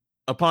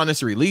upon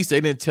its release,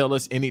 they didn't tell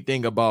us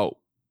anything about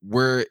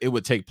where it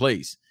would take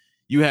place.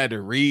 You had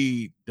to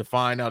read to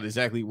find out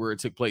exactly where it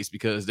took place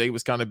because they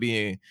was kind of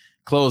being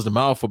closed the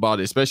mouth about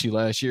it, especially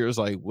last year. It was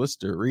like, what's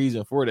the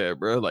reason for that,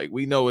 bro? Like,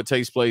 we know it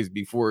takes place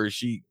before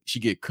she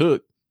get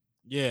cooked.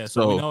 Yeah,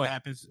 so we know it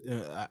happens.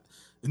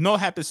 No, it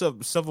happens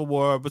between Civil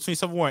War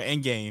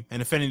and Endgame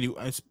and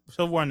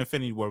Civil War and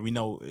Infinity War. We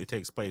know it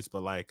takes place,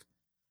 but like,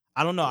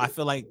 I don't know. I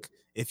feel like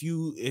if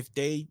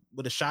they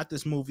would have shot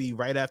this movie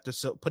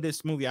put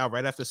this movie out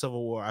right after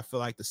Civil War, I feel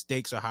like the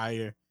stakes are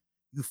higher.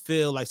 You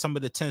feel like some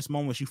of the tense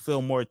moments, you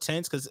feel more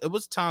tense because it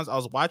was times I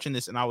was watching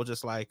this and I was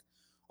just like,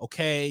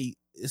 okay,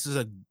 this is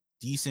a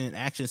decent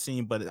action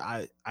scene, but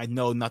I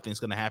know nothing's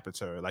gonna happen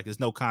to her. Like, there's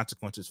no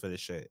consequences for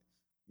this shit.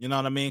 You know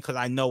what I mean? Because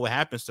I know what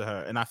happens to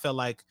her, and I feel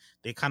like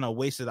they kind of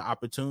wasted the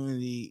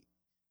opportunity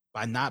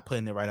by not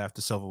putting it right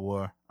after Civil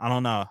War. I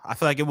don't know. I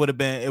feel like it would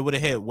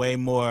have hit way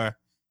more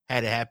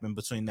had it happened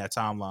between that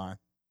timeline.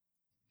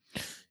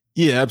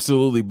 Yeah,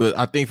 absolutely. But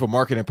I think for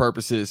marketing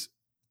purposes,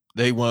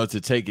 they wanted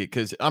to take it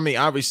because, I mean,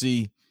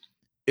 obviously,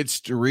 it's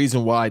the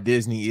reason why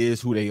Disney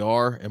is who they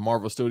are, and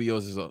Marvel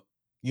Studios is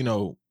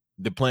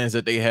the plans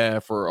that they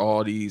have for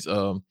all these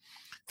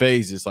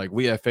phases. Like,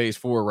 we have phase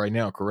 4 right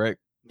now,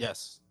 correct?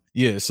 Yes.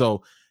 Yeah,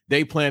 so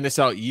they plan this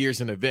out years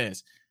in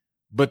advance.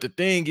 But the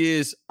thing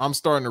is, I'm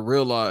starting to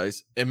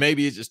realize, and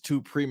maybe it's just too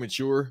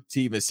premature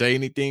to even say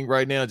anything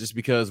right now, just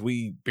because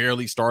we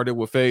barely started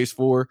with phase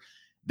 4.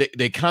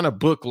 They kind of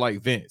book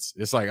like Vince.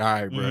 It's like, all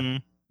right, bro,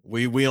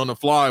 we on the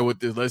fly with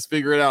this. Let's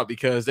figure it out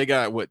because they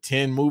got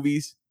 10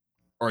 movies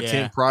or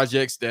 10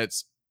 projects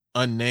that's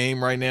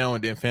unnamed right now,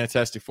 and then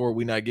Fantastic Four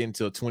we not getting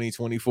till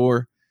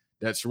 2024.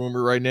 That's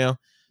rumored right now.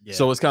 Yeah.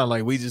 So it's kind of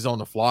like we just on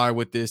the fly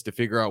with this to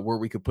figure out where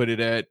we could put it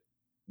at,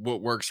 what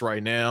works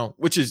right now,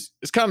 which is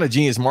it's kind of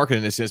genius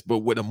marketing in a sense. But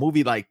with a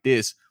movie like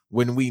this,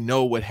 when we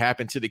know what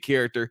happened to the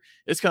character,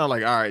 it's kind of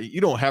like, all right, you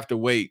don't have to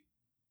wait.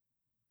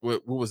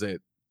 What was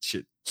that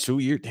shit? 2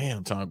 years?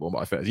 Damn, time going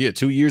by fast. Yeah,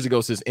 2 years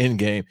ago since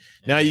Endgame.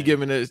 Now you're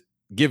giving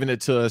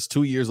it to us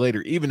 2 years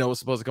later, even though it's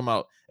supposed to come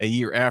out a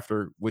year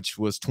after, which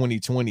was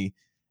 2020.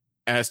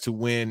 As to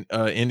when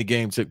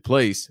Endgame took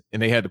place,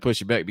 and they had to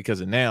push it back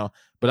because of now.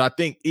 But I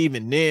think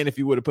even then, if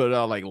you would have put it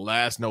out like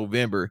last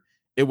November,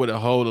 it would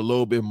have held a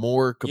little bit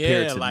more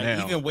compared to like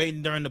now. Even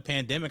waiting during the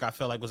pandemic, I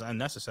felt like was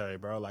unnecessary,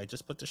 bro. Like,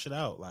 just put the shit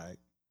out. Like,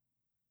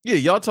 yeah,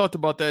 y'all talked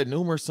about that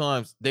numerous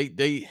times.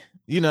 They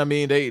you know what I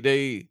mean?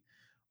 They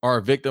are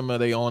a victim of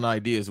their own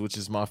ideas, which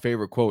is my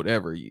favorite quote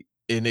ever.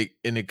 And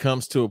it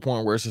comes to a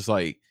point where it's just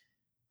like,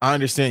 I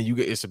understand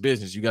it's a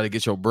business, you got to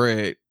get your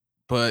bread,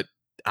 but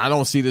I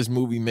don't see this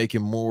movie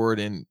making more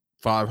than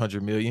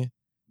 500 million.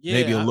 Yeah,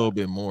 maybe a little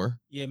bit more.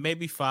 Yeah,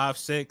 maybe 5,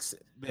 6.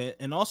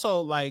 And also,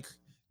 like,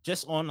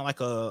 just on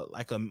like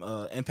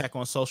a impact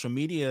on social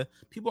media,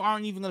 people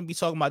aren't even going to be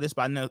talking about this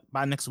by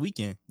next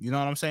weekend. You know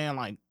what I'm saying?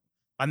 Like,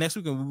 by next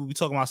weekend, we will be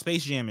talking about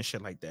Space Jam and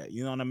shit like that.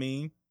 You know what I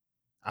mean?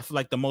 I feel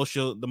like the most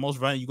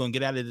run you're going to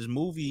get out of this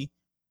movie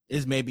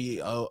is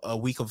maybe a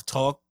week of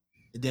talk.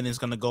 Then it's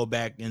gonna go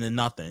back into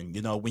nothing.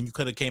 You know, when you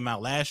could have came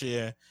out last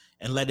year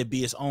and let it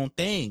be its own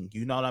thing.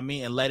 You know what I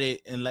mean? And let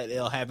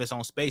it'll have its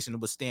own space, and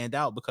it would stand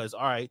out because,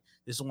 all right,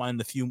 this is one of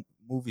the few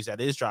movies that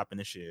is dropping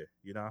this year.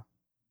 You know,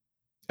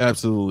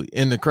 absolutely.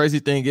 And the crazy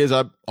thing is,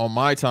 on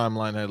my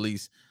timeline at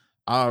least,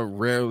 I've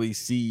rarely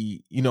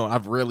seen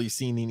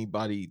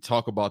anybody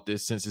talk about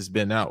this since it's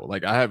been out.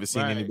 Like, I haven't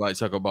seen anybody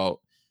talk about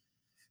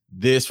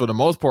this for the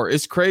most part.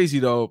 It's crazy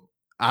though.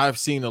 I've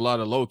seen a lot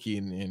of Loki,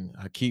 and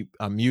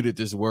I muted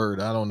this word.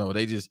 I don't know.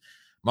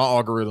 My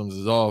algorithms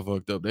is all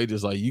fucked up. They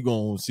just like, you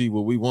gonna see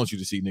what we want you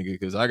to see, nigga.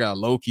 Because I got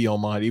Loki on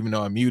mine, even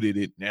though I muted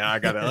it. Now I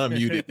gotta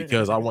unmute it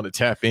because I want to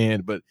tap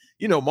in. But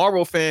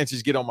Marvel fans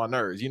just get on my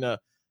nerves.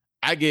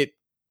 I get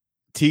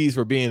teased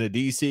for being a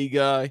DC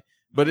guy,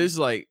 but it's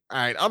like, all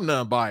right, I'm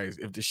not biased.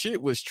 If the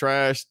shit was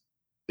trash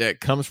that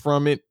comes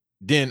from it,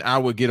 then I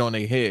would get on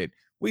their head.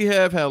 We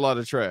have had a lot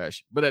of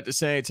trash, but at the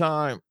same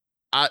time,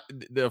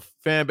 the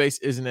fan base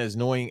isn't as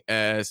annoying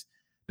as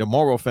the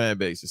Marvel fan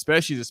base,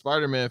 especially the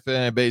Spider-Man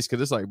fan base,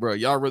 because it's like, bro,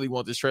 y'all really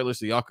want this trailer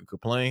so y'all can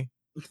complain.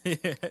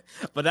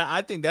 But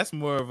I think that's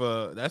more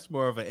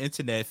of an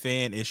internet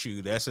fan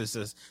issue.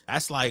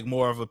 That's like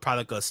more of a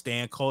product of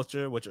stan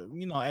culture, which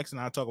X and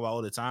I talk about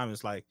all the time.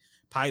 It's like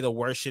probably the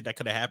worst shit that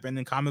could have happened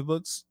in comic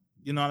books.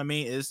 You know what I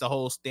mean? It's the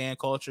whole stan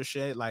culture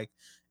shit. Like,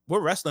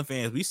 we're wrestling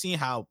fans. We've seen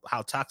how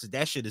toxic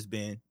that shit has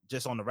been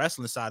just on the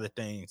wrestling side of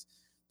things.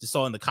 Just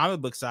on the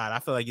comic book side, I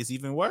feel like it's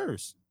even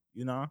worse.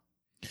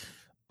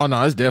 Oh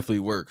no, it's definitely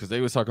worse because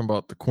they was talking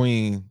about the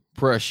Queen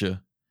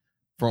Pressure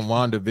from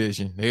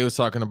WandaVision. They was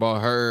talking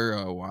about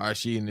her, why is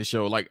she in the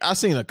show? Like, I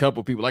seen a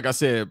couple people. Like I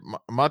said,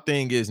 my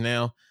thing is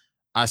now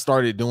I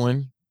started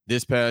doing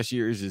this past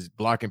year is just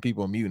blocking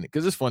people and muting it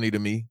because it's funny to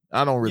me.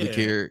 I don't really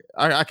care.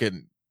 I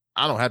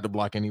don't have to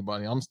block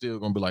anybody. I'm still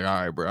gonna be like,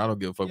 all right, bro, I don't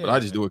give a fuck, but I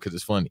just do it because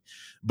it's funny.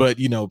 But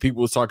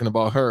people was talking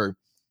about her.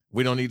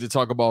 We don't need to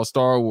talk about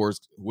Star Wars,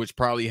 which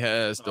probably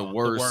has the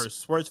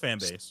worst fan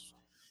base.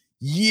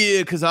 Yeah,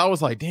 because I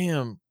was like,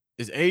 damn,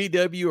 is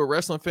AEW a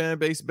wrestling fan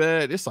base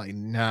bad? It's like,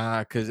 nah,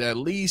 because at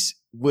least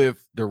with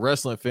the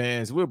wrestling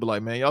fans, we'll be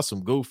like, man, y'all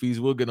some goofies.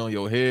 We'll get on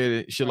your head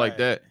and shit like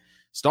that.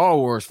 Star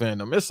Wars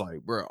fandom, it's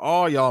like, bro,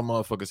 all y'all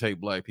motherfuckers hate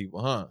black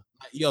people, huh?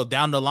 Yo,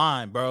 down the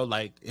line, bro,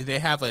 like they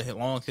have a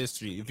long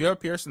history. If you're a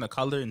person of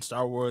color in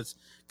Star Wars,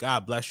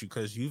 God bless you,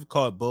 because you've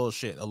caught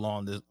bullshit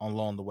along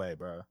the way,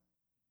 bro.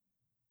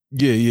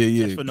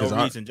 Yeah. Just for no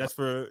reason, just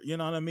for, you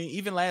know what I mean?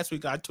 Even last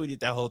week, I tweeted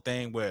that whole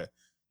thing where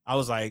I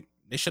was like,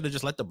 they should have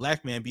just let the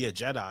black man be a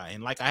Jedi.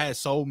 And like, I had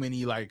so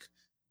many like,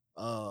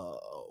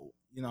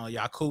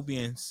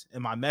 Yakubians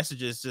in my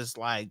messages, just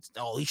like,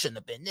 oh, he shouldn't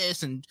have been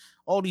this, and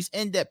all these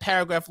in-depth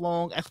paragraph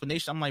long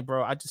explanations. I'm like,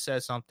 bro, I just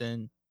said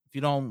something. If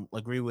you don't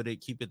agree with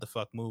it, keep it the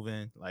fuck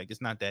moving. Like,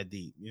 it's not that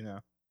deep, you know?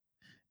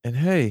 And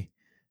hey,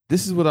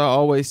 this is what I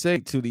always say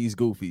to these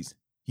goofies.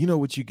 You know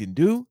what you can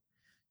do?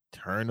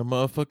 Turn the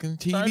motherfucking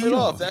TV Turn it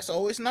off. That's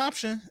always an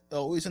option.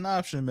 Always an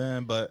option,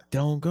 man. But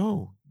don't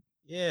go.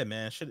 Yeah,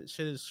 man. Shit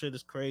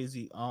is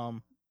crazy.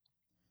 All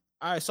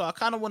right, so I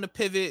kind of want to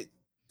pivot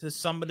to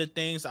some of the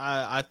things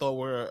I thought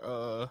were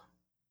a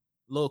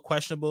little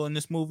questionable in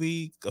this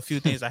movie. A few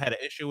things I had an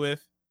issue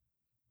with.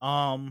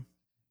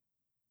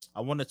 I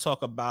want to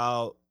talk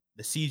about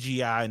the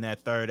CGI in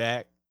that third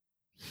act.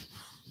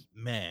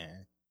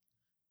 Man,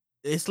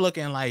 it's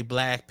looking like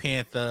Black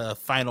Panther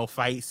final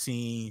fight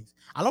scenes.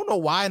 I don't know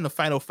why in the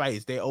final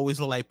fights they always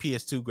look like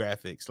PS2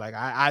 graphics. Like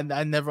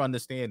I never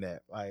understand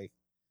that. Like,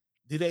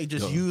 do they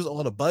just use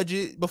all the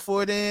budget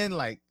before then?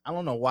 Like, I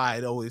don't know why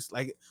it always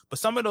like. But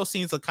some of those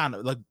scenes look kind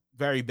of like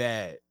very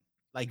bad,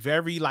 like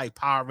very like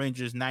Power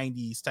Rangers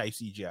 90s type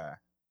CGI.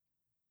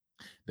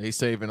 They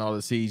saving all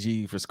the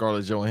CG for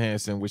Scarlett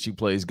Johansson, which she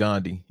plays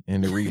Gandhi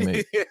in the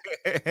remake.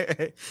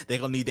 They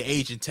gonna need the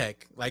Asian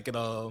tech, like that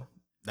nigga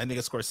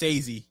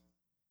Scorsese.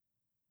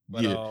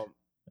 But, yeah,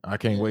 I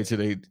can't wait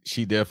till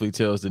she definitely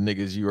tells the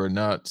niggas you are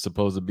not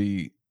supposed to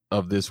be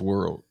of this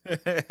world.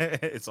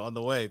 It's on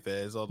the way,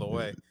 man. It's on the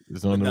way.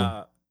 It's on the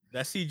way.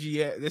 That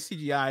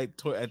CGI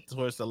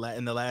towards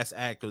in the last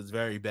act was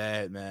very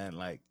bad, man.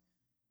 Like,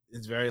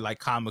 it's very like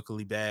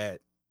comically bad.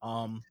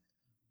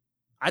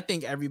 I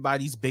think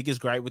everybody's biggest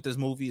gripe with this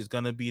movie is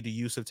gonna be the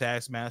use of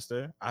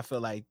Taskmaster. I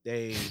feel like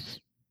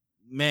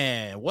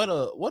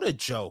what a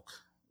joke.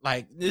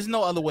 Like, there's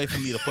no other way for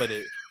me to put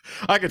it.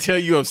 I can tell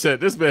you upset.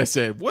 This man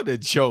said, "What a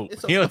joke."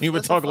 He don't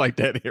even talk like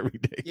that every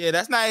day. Yeah,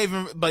 that's not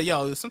even. But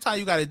yo, sometimes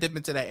you got to dip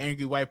into that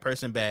angry white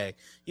person bag.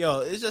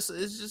 Yo,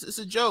 it's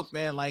a joke,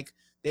 man. Like,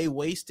 they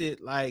wasted,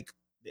 like,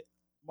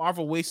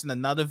 Marvel wasting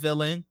another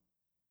villain.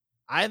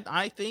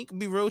 I think,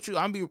 be real with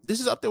you,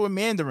 this is up there with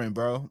Mandarin,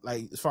 bro.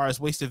 Like, as far as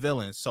wasted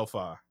villains so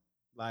far.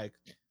 Like,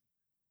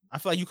 I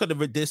feel like you could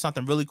have did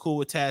something really cool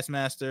with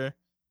Taskmaster.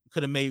 You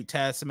could have made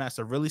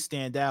Taskmaster really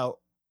stand out,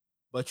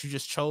 but you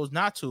just chose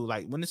not to.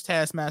 Like, when has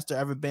Taskmaster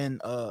ever been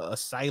a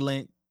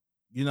silent,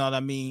 you know what I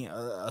mean,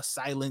 a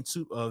silent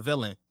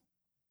villain?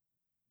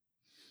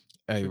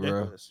 Hey,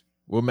 bro,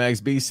 what Max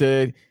B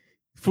said,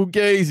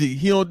 Fugazi,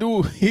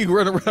 he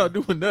run around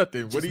doing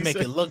nothing. What he make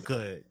it look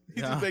good.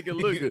 He just make it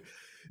look good.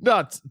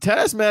 No,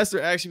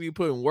 Taskmaster actually be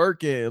putting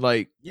work in.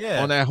 Like,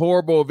 yeah, on that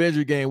horrible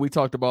Avenger game we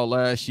talked about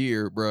last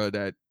year, bro,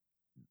 that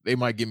they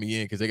might get me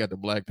in because they got the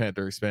Black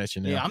Panther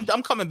expansion now. Yeah,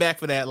 I'm coming back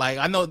for that. Like,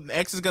 I know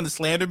X is gonna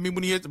slander me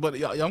when he hits, but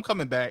I'm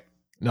coming back.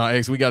 No,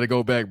 X, we got to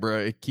go back,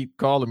 bro. Keep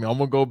calling me. I'm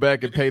gonna go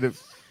back and pay the.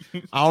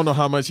 I don't know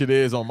how much it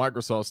is on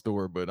Microsoft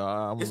Store, but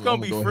it's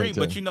gonna be free.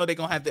 But you know they're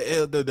gonna have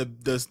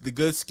the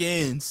good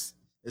skins.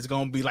 It's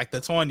gonna be like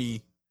the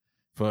 20.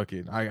 Fuck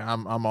it.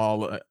 I'm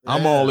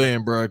all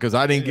in, bro. Because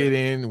I didn't get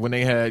in when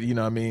they had, you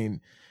know, I mean,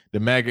 the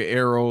MAGA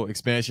arrow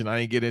expansion. I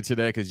didn't get into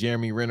that because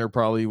Jeremy Renner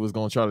probably was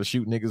gonna try to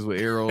shoot niggas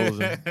with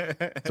arrows.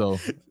 So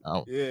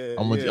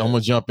I'm gonna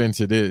jump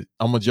into this.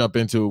 I'm gonna jump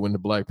into it when the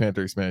Black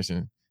Panther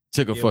expansion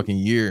took a fucking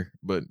year,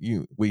 but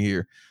we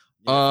here.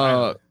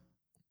 And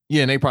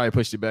they probably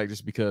pushed it back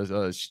just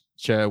because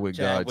Chadwick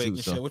died too.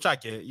 So. Shit, which I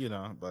get, you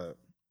know, but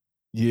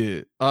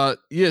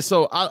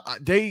so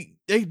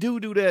they do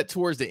that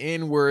towards the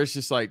end where it's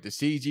just like the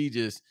CG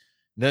just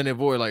none and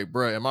void. Like,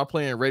 bro, am I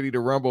playing Ready to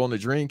Rumble on the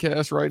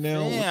Dreamcast right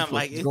now? Damn,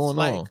 like, it's going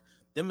like on?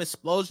 Them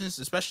explosions,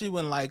 especially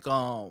when like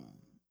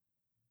Yelena,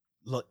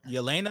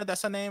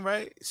 that's her name,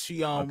 right?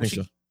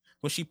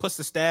 When she puts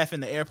the staff in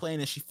the airplane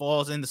and she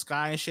falls in the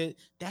sky and shit,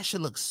 that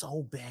shit looks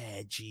so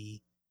bad,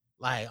 G.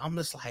 Like, I'm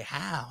just like,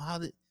 how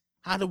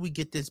did we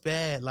get this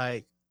bad?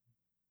 Like,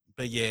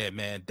 but yeah,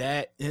 man,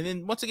 that. And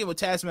then once again with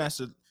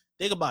Taskmaster,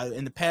 think about it.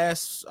 In the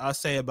past, I'll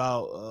say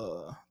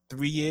about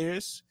 3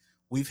 years,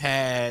 we've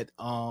had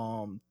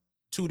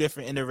 2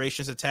 different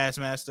iterations of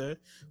Taskmaster.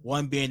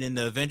 One being in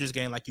the Avengers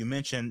game, like you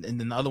mentioned, and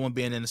then the other one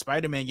being in the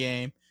Spider-Man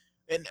game,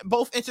 and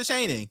both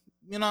entertaining.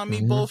 You know what I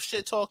mean? Mm-hmm. Both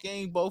shit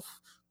talking, both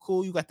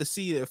cool. You got to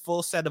see their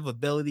full set of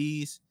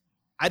abilities.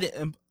 I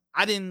didn't.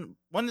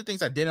 One of the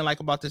things I didn't like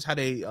about this, how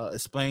they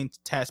explained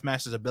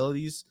Taskmaster's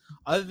abilities,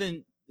 other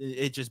than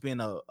it just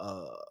being a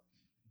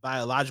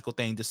biological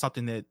thing, just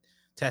something that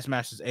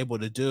Taskmaster's able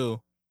to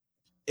do.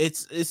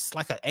 It's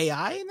like an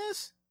AI in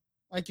this,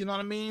 like, you know what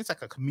I mean? It's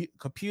like a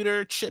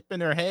computer chip in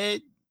their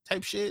head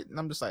type shit, and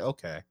I'm just like,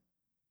 okay,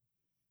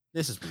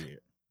 this is weird.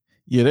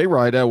 Yeah, they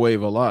ride that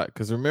wave a lot.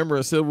 Because remember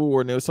in Civil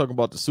War, and they was talking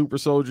about the super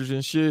soldiers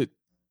and shit.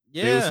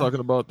 Yeah, they was talking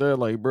about that.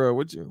 Like, bro,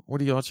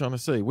 what are y'all trying to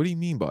say? What do you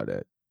mean by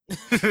that?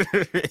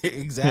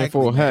 Exactly.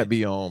 For a hat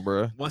be on,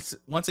 bro.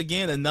 Once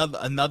again,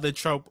 another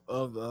trope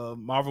of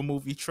Marvel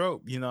movie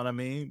trope. You know what I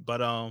mean?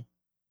 But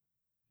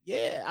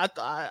yeah,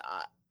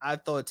 I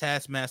thought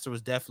Taskmaster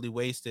was definitely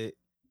wasted.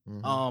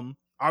 Mm-hmm.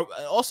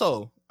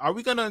 Are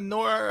we gonna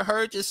ignore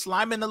her just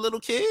sliming a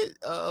little kid,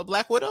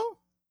 Black Widow?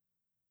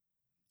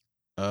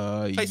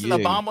 Placing a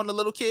bomb on the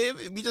little kid.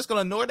 We just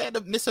gonna ignore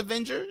that, Miss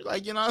Avenger?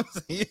 Like, you know what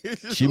I'm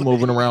saying? She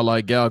moving around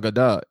like Gal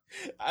Gadot.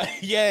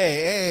 Yeah,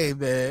 hey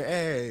man,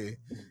 hey.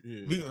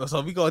 Yeah.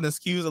 So we gonna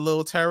excuse a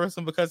little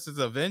terrorism because it's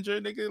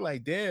Avenger, nigga?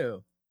 Like,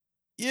 damn.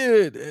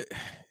 Yeah,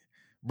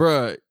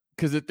 bruh.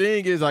 Because the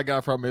thing is, I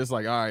got from it, it's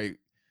like, all right,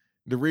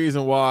 the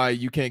reason why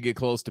you can't get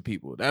close to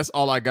people. That's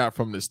all I got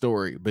from the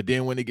story. But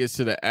then when it gets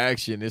to the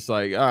action, it's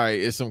like, all right,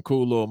 it's some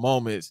cool little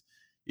moments.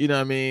 You know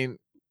what I mean?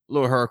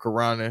 Little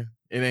Hurricanrana.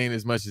 It ain't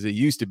as much as it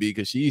used to be,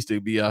 because she used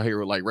to be out here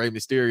with like Rey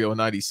Mysterio in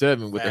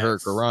 97 with the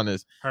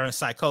Hurricananas. Her in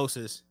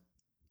Psychosis.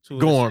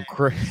 Going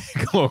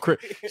crazy. Going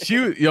crazy.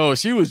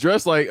 She was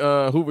dressed like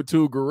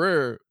Juventud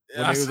Guerrero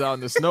when they was out in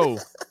the snow.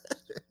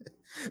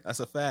 That's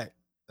a fact.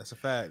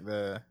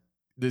 Man.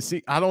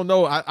 I don't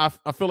know.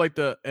 I feel like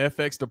the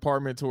FX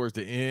department towards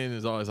the end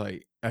is always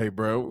like, hey,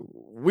 bro,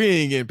 we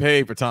ain't getting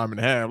paid for time and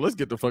a half. Let's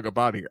get the fuck up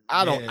out of here.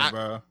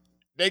 Bro.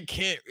 They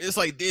can't. It's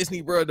like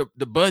Disney, bro.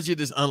 The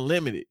budget is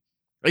unlimited.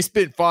 They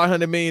spent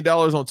 $500 million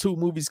on 2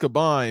 movies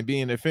combined,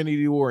 being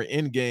Infinity War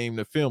and Endgame,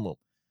 to film them.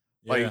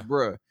 Like,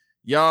 bro,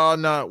 y'all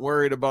not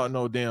worried about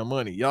no damn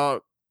money.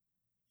 Y'all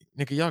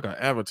got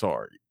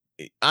Avatar.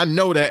 I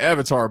know that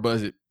Avatar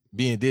budget,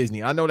 being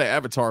Disney, I know that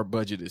Avatar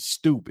budget is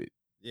stupid.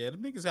 Yeah, the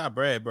niggas got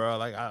bread, bro.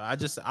 Like, I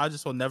just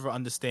will never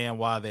understand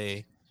why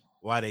they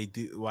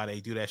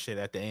do that shit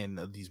at the end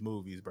of these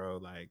movies, bro.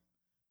 Like,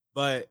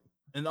 but.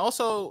 And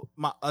also,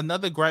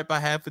 another gripe I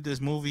have with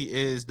this movie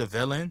is the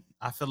villain.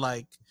 I feel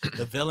like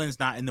the villain's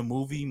not in the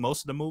movie,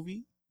 most of the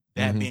movie.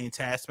 That being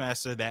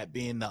Taskmaster, that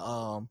being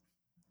the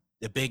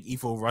big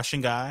evil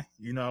Russian guy,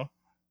 you know.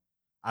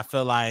 I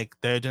feel like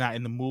they're not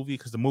in the movie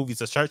because the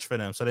movie's a search for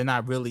them, so they're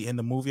not really in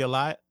the movie a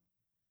lot.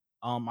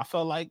 I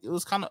felt like it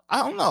was kind of, I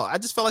don't know. I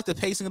just felt like the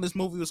pacing of this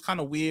movie was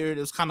kind of weird.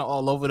 It was kind of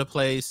all over the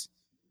place.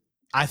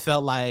 I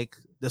felt like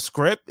the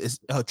script is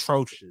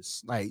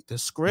atrocious. Like, the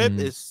script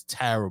is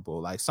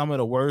terrible. Like, some of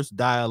the worst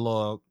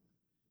dialogue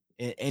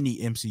in any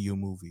MCU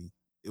movie.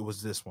 It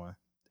was this one.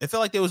 It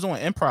felt like they was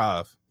doing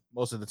improv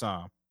most of the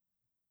time.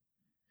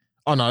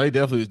 Oh no, they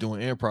definitely was doing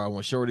improv.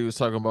 When Shorty was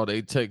talking about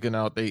they taking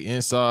out their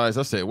insides,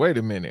 I said, wait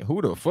a minute,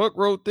 who the fuck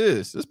wrote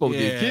this? This is supposed to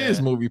be a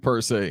kids movie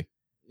per se.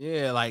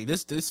 Yeah, like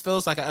this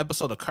feels like an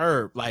episode of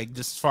Curb, like,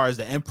 just as far as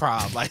the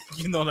improv, like,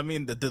 you know what I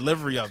mean, the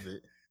delivery of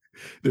it.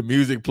 The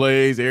music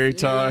plays every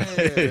time.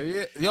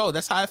 Yeah. Yo,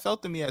 that's how it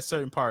felt to me at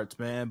certain parts,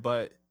 man.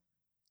 But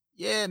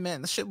yeah,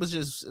 man, the shit was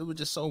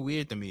just so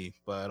weird to me.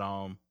 But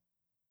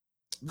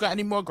you got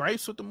any more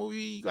gripes with the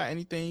movie? You got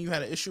anything you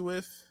had an issue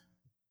with?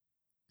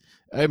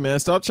 Hey man,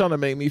 stop trying to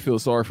make me feel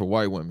sorry for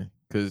white women,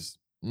 because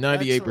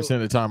 98%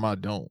 of the time I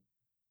don't.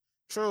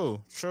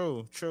 True.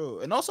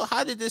 And also,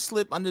 how did this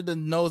slip under the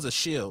nose of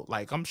S.H.I.E.L.D.?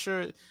 Like, I'm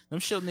sure them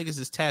S.H.I.E.L.D. niggas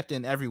is tapped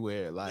in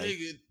everywhere. Like,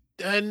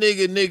 that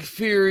nigga Nick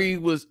Fury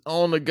was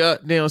on the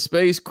goddamn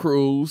space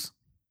cruise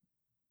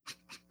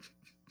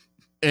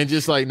and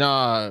just like,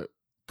 nah,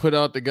 put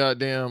out the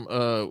goddamn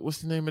what's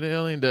the name of the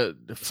alien? The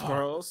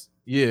Skrulls?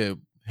 Yeah,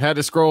 had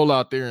the scroll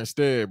out there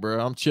instead, bro.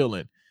 I'm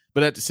chilling.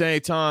 But at the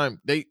same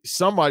time,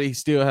 somebody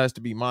still has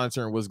to be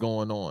monitoring what's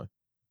going on.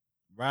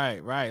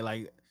 Right.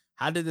 Like,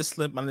 how did this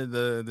slip under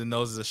the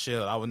noses of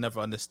S.H.I.E.L.D.? I would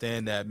never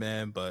understand that,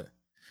 man. But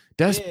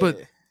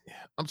but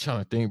I'm trying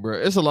to think, bro.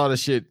 It's a lot of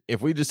shit.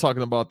 If we just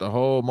talking about the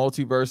whole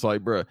multiverse,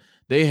 like, bro,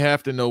 they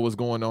have to know what's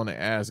going on in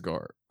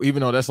Asgard.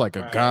 Even though that's like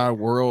a god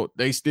world,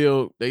 they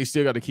still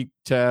got to keep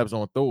tabs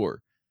on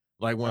Thor.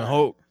 Like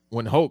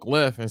when Hulk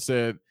left and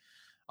said,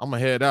 I'm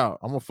gonna head out,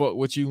 I'm gonna fuck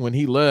with you. When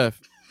he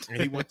left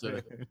and he went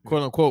to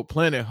quote unquote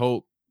Planet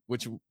Hulk,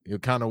 which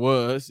it kind of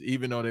was,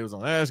 even though they was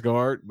on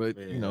Asgard, but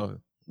you know,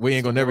 we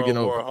ain't gonna never get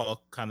no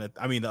Hulk kind of,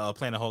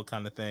 Planet Hulk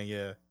kind of thing,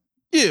 yeah.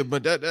 Yeah,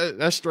 but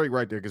that's straight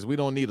right there, because we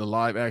don't need a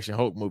live action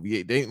Hulk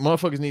movie. They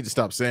motherfuckers need to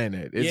stop saying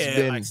that.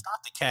 Like,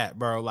 stop the cat,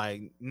 bro.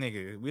 Like,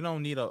 nigga, we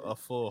don't need a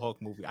full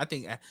Hulk movie. I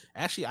think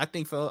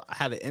for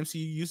how the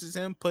MCU uses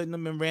him, putting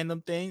them in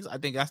random things, I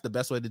think that's the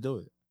best way to do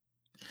it.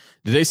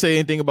 Did they say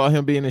anything about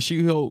him being in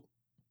She-Hulk?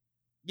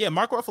 Yeah,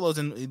 Mark Ruffalo's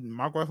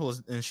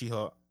in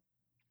She-Hulk.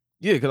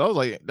 Yeah, because I was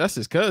like, that's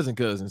his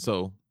cousin,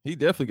 so he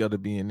definitely got to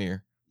be in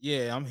there.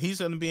 Yeah,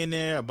 he's gonna be in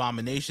there.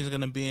 Abomination's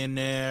gonna be in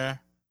there.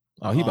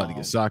 Oh, he about to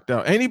get socked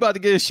out. Ain't he about to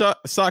get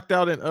socked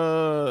out in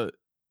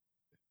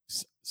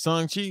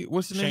Shang-Chi?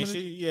 What's the name of it?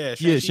 Yeah,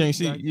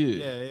 Shang-Chi.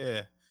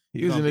 Yeah.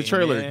 He was in the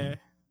trailer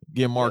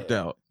getting marked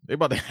out. They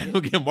about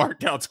to get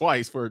marked out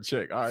twice for a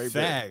check. All right,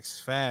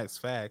 Facts. he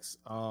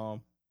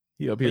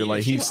up but here yeah,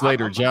 like Heath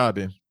Slater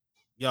jobbing.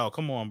 Yo,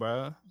 come on,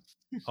 bro.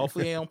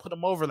 Hopefully they don't put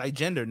him over like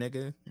Gender,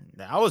 nigga.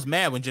 I was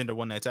mad when Gender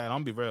won that title.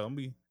 I'm be real.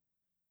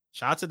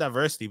 Shout out to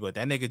diversity, but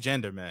that nigga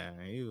Gender, man,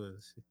 he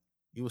was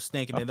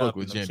stinking I it fuck up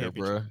with in the Gender,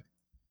 bro. championship.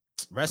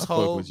 Rest I fuck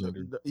with holes.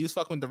 Gender. You was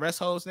fucking with the rest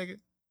holes, nigga.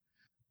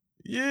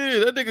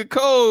 Yeah, that nigga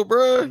cold,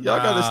 bro. Y'all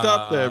gotta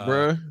stop that,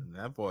 bro.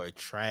 That boy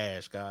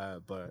trash,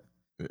 God, but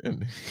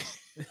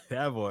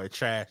that boy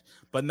trash.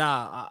 But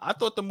nah, I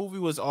thought the movie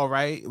was all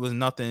right. It was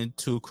nothing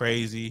too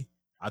crazy.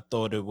 I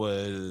thought it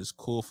was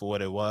cool for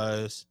what it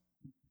was.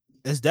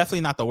 It's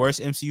definitely not the worst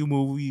MCU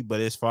movie, but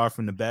it's far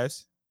from the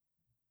best.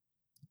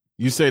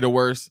 You say the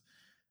worst,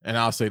 and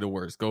I'll say the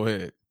worst. Go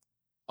ahead.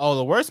 Oh,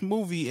 the worst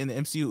movie in the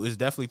MCU is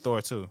definitely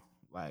Thor 2.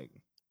 Like,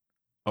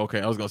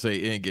 okay, I was gonna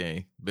say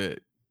Endgame, but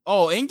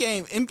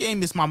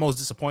Endgame is my most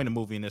disappointing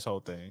movie in this whole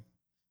thing.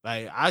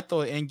 Like, I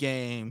thought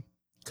Endgame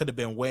could have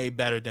been way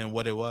better than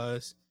what it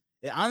was.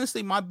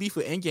 Honestly, my beef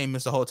with Endgame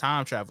is the whole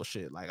time travel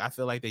shit. Like, I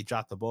feel like they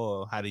dropped the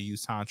ball how to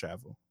use time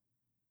travel.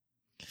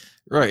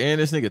 Right,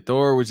 and this nigga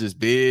Thor was just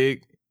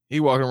big. He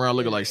walking around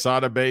looking like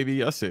Sada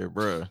Baby. I said,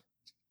 bruh.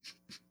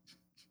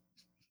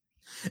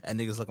 That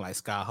nigga's looking like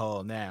Scott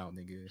Hall now,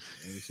 nigga.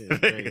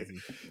 Shit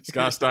crazy.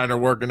 Scott Steiner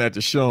working at the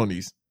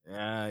Shoney's.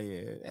 Yeah.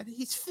 And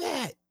he's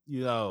fat,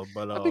 you know,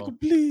 but I think I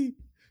bleed.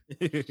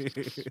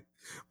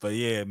 But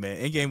yeah, man,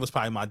 Endgame was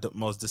probably my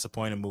most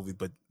disappointing movie.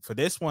 But for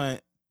this one,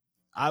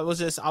 I was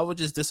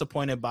just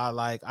disappointed by,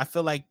 like, I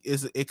feel like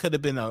it could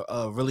have been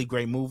a really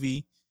great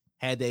movie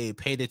had they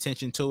paid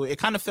attention to it. It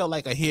kind of felt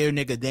like a here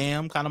nigga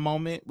damn kind of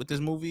moment with this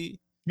movie.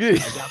 Yeah,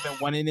 like, I've been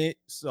wanting it,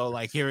 so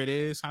like here it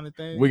is, kind of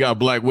thing. We got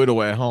Black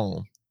Widow at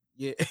home.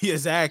 Yeah,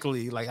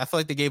 exactly. Like, I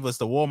feel like they gave us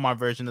the Walmart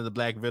version of the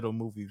Black Widow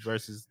movie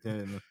versus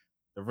the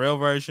real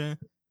version,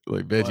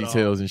 like Veggie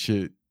Tales and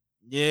shit.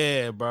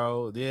 Yeah,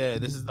 bro. Yeah,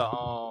 this is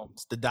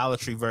the Dollar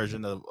Tree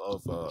version of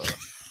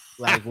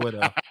Black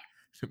Widow.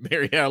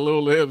 Mary had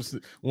little lips,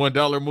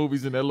 $1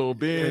 movies in that little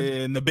bin.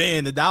 Yeah, in the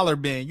bin, the dollar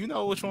bin. You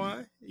know which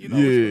one. You know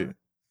which one.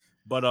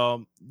 But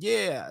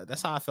yeah,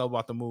 that's how I felt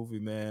about the movie,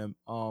 man.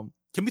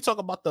 Can we talk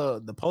about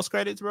the post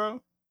credits,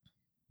 bro?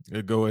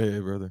 Yeah, go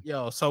ahead, brother.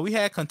 Yo, so we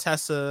had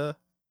Contessa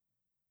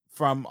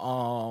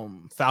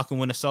from Falcon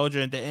Winter Soldier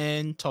at the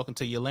end talking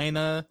to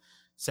Yelena,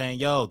 saying,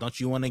 "Yo, don't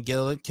you want to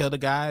kill the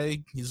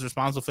guy? He's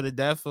responsible for the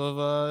death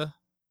of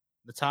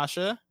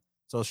Natasha."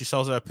 So she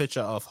shows her a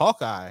picture of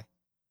Hawkeye.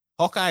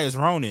 Hawkeye is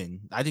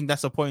Ronin. I think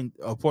that's a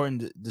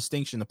important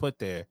distinction to put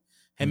there.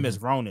 Him as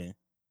Ronin.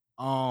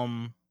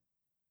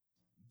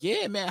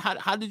 Yeah, man.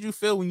 How did you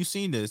feel when you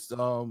seen this?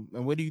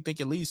 And where do you think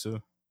it leads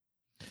to?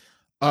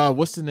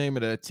 What's the name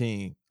of that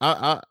team?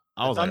 I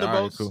was like,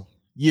 all right, cool.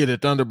 Yeah, the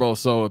Thunderbolts.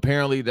 So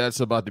apparently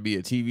that's about to be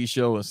a TV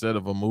show instead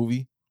of a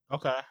movie.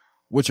 Okay.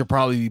 Which will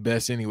probably be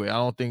best anyway. I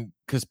don't think,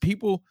 because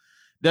people,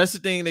 that's the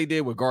thing they did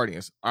with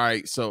Guardians. All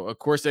right, so of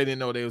course they didn't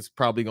know they was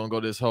probably gonna go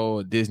this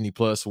whole Disney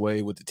Plus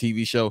way with the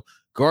TV show.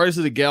 Guardians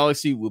of the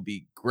Galaxy will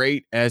be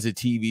great as a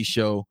TV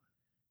show,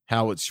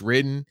 how it's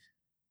written,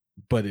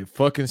 but it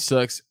fucking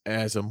sucks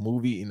as a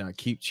movie. And I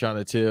keep trying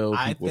to tell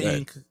people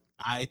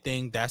I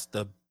think that's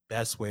the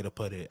best way to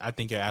put it. I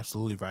think you're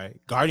absolutely right.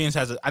 Guardians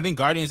as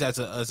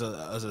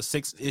a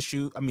 6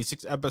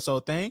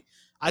 episode thing.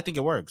 I think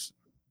it works.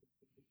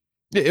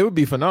 Yeah, it would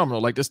be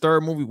phenomenal. Like this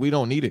third movie, we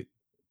don't need it.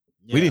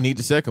 Yeah. We didn't need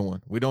the second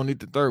one. We don't need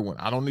the third one.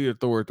 I don't need a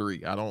Thor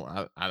 3. I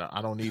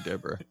don't need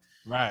that, bro.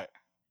 Right.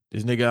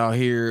 This nigga out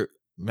here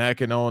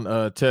macking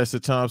on Tessa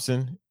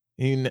Thompson.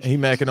 He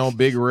macking on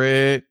Big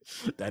Red.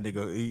 That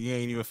nigga, he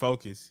ain't even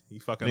focused. He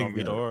fucking on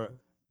Ghidorah.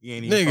 He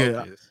ain't even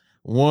focused.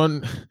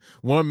 One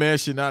man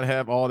should not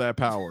have all that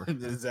power.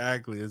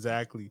 Exactly.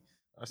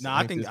 No,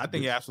 I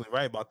think you're absolutely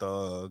right about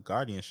the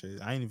Guardian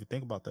shit. I didn't even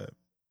think about that.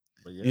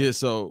 But yeah.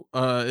 So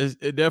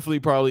it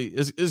definitely probably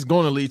it's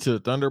going to lead to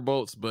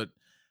Thunderbolts, but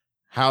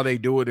how they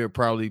do it, it'll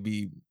probably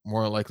be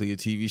more likely a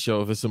TV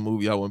show. If it's a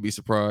movie, I wouldn't be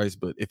surprised.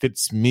 But if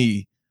it's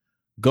me,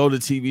 go the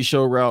TV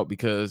show route,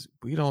 because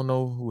we don't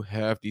know who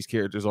half these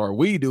characters are.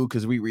 We do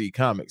because we read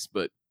comics,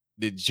 but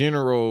the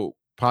general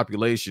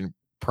population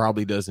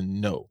probably doesn't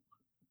know.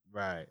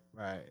 Right.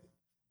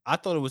 I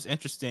thought it was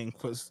interesting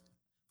because,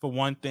 for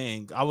one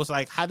thing, I was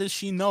like, how does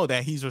she know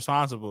that he's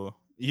responsible?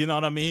 You know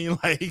what I mean?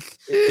 Like,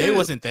 they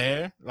wasn't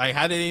there. Like,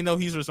 how did they know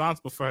he's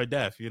responsible for her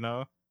death, you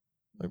know?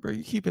 Like, bro,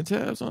 you keeping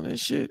tabs on that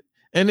shit?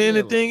 And then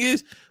the thing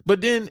is,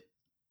 but then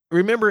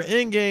remember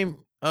Endgame,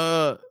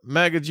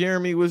 MAGA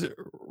Jeremy was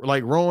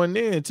like rowing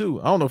in too.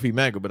 I don't know if he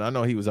MAGA, but I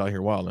know he was out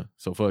here wilding.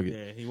 So fuck it.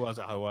 Yeah, he was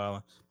out here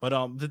wilding.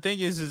 But the thing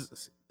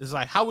is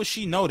like, how would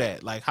she know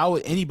that? Like, how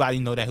would anybody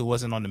know that who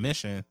wasn't on the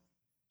mission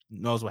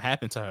knows what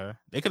happened to her?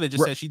 They could have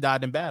just said she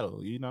died in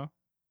battle, you know?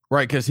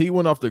 Right, because he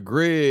went off the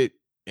grid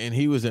and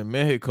he was in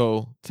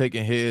Mexico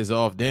taking heads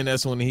off. Then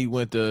that's when he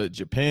went to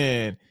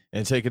Japan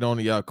and taking on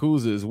the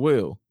Yakuza as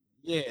well.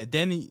 Yeah,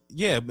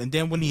 and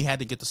then when he had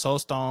to get the Soul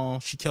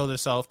Stone, she killed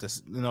herself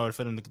in order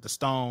for them to get the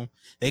stone.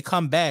 They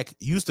come back,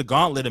 use the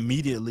gauntlet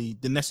immediately.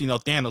 The next thing you know,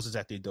 Thanos is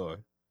at their door.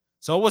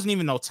 So it wasn't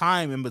even no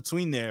time in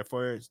between there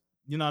for,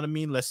 you know what I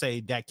mean? Let's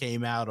say that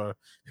came out or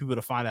people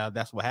to find out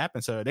that's what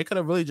happened to her. They could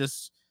have really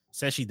just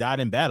said she died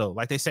in battle.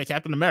 Like they said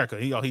Captain America,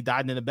 he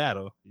died in the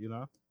battle, you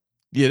know?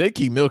 Yeah, they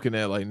keep milking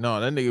that like, no,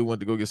 that nigga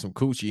went to go get some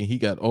coochie and he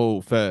got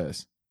old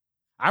fast.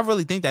 I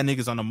really think that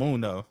nigga's on the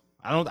moon though.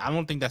 I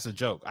don't think that's a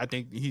joke. I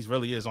think he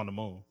really is on the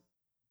moon.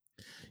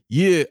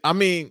 Yeah, I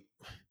mean,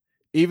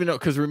 even though,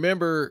 because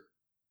remember,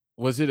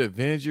 was it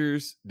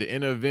Avengers, the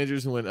end of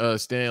Avengers when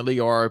Stan Lee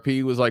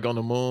RIP was like on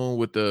the moon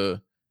with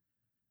the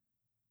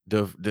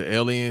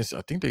aliens?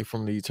 I think they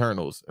from the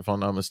Eternals, if I'm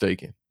not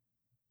mistaken.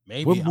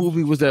 Maybe. What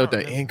movie was that with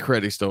the end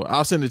credits though?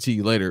 I'll send it to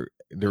you later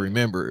to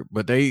remember.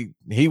 But he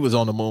was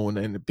on the moon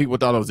and people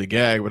thought it was a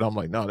gag, but I'm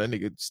like, no, that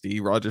nigga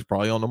Steve Rogers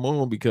probably on the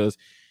moon, because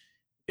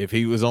if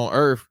he was on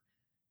Earth,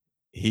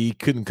 he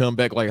couldn't come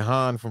back like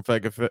Han from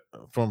fucking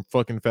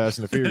Fast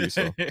and the Furious.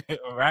 So.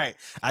 Right.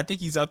 I think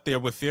he's up there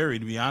with Fury,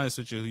 to be honest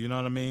with you. You know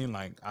what I mean?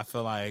 Like, I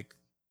feel like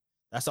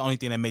that's the only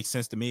thing that makes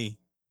sense to me.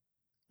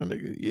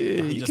 Nigga,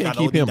 yeah, you can't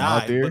keep him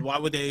out there. But why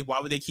would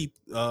they keep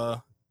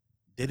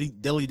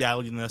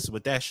dilly-dallying us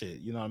with that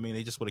shit? You know what I mean?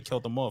 They just would have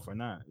killed him off or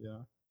not. Yeah.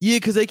 Yeah,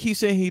 because they keep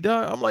saying he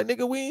died. I'm like,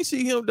 nigga, we ain't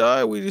see him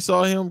die. We just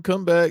saw him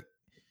come back.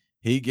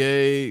 He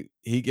gave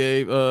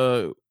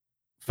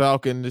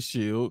Falcon the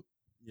shield.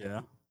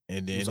 Yeah.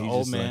 And then he's an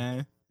old man.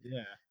 Like,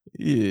 yeah.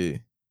 Yeah.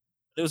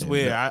 It was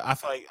weird. I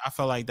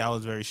felt like that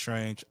was very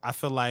strange. I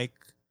feel like,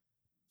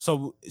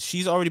 so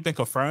she's already been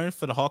confirmed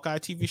for the Hawkeye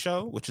TV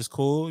show, which is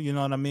cool. You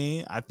know what I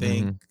mean? I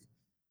think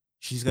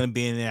she's gonna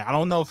be in there. I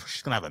don't know if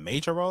she's gonna have a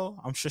major role.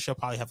 I'm sure she'll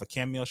probably have a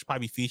cameo. She'll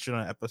probably be featured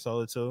on an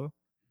episode or two.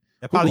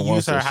 They'll probably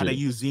use her how they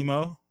use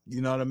Zemo.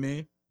 You know what I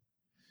mean?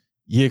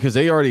 Yeah, because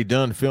they already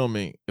done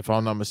filming, if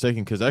I'm not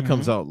mistaken, because that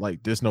comes out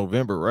like this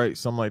November, right?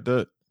 Something like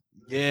that.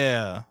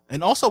 Yeah.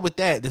 And also with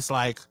that, it's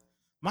like,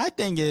 my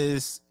thing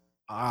is,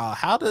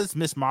 how does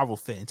Miss Marvel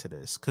fit into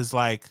this? Because,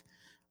 like,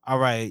 all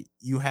right,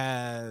 you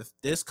have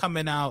this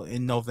coming out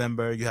in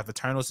November. You have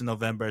Eternals in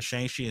November,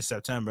 Shang-Chi in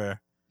September.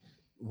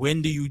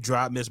 When do you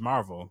drop Miss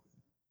Marvel?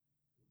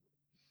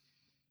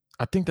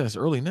 I think that's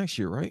early next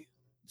year, right?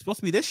 It's supposed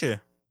to be this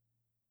year.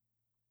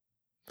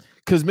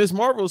 Because Miss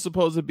Marvel is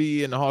supposed to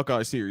be in the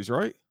Hawkeye series,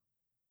 right?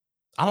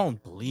 I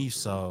don't believe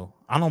so.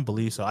 I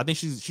think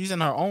she's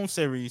in her own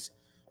series.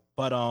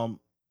 But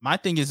my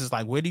thing is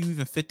like, where do you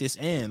even fit this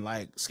in,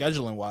 like,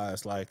 scheduling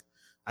wise? Like,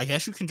 I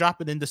guess you can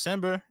drop it in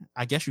December.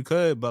 I guess you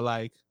could, but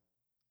like,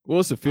 well,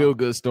 it's a feel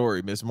good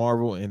story, Miss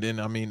Marvel. And then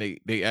I mean,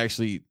 they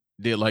actually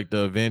did like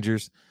the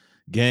Avengers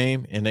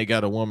game, and they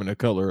got a woman of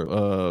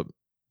color,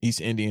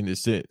 East Indian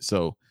descent.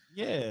 So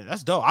yeah,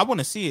 that's dope. I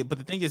want to see it. But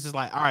the thing is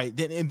like, all right,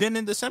 then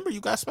in December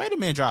you got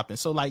Spider-Man dropping.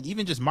 So like,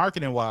 even just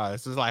marketing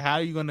wise, it's like, how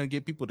are you gonna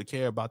get people to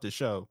care about the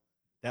show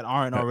that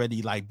aren't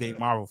already like big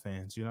Marvel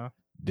fans? You know,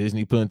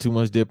 Disney putting too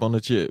much dip on the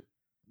chip.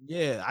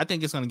 Yeah, I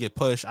think it's gonna get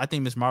pushed. I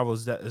think Miss Marvel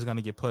is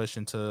gonna get pushed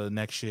into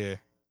next year.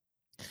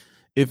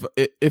 If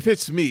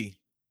it's me,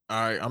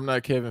 all right, I'm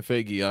not Kevin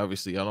Feige.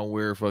 Obviously, I don't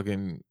wear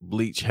fucking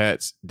bleach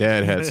hats,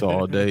 dad hats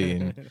all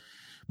day,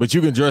 but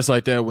you can dress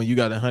like that when you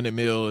got $100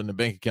 million in the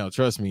bank account.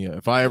 Trust me.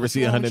 If I ever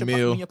see $100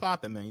 million, you're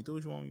popping, man. You do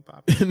what you want me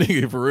popping,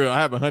 nigga. For real, I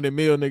have $100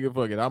 million, nigga.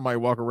 Fuck it, I might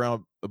walk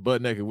around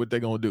butt naked. What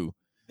they gonna do?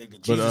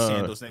 Nigga, Jesus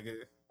sandals,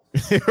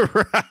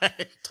 nigga.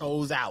 Right,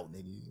 toes out,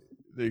 nigga.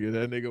 Nigga,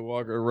 that nigga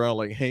walking around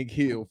like Hank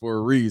Hill for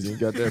a reason.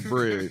 Got that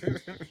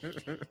bread.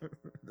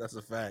 That's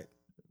a fact.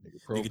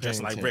 Nigga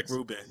just like Rick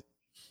Rubin.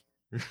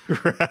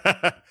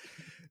 Nigga,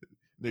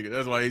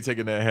 that's why he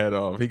taking that hat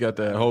off. He got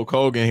that Hulk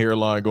Hogan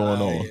hairline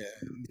going on. Yeah.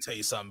 Let me tell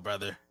you something,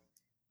 brother.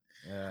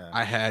 Yeah.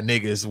 I had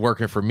niggas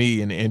working for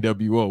me in the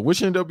NWO.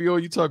 Which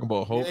NWO you talking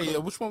about, Hulk? Yeah.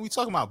 Which one we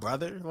talking about,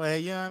 brother?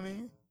 Like, you know what I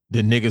mean?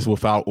 The niggas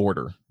without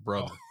order,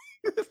 bro.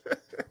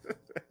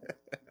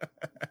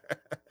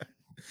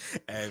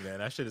 Hey man,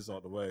 that shit is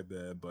all the way,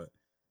 man. But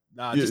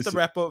nah, just to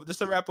wrap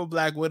up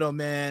Black Widow,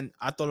 man.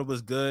 I thought it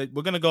was good.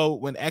 We're gonna go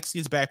when X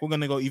is back. We're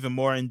gonna go even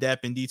more in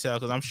depth in detail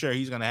because I'm sure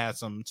he's gonna have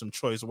some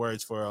choice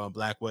words for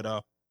Black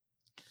Widow.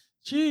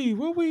 Gee,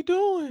 what we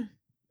doing?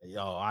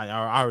 Yo, I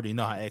already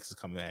know how X is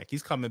coming back.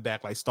 He's coming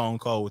back like Stone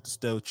Cold with the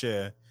steel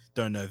chair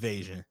during the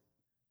invasion.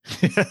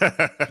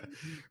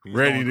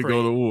 Ready to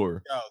go to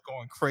war. Yo,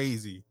 going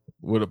crazy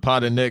with a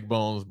pot of neck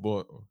bones,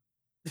 boy.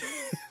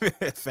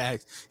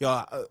 Facts.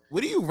 Yo,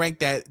 what do you rank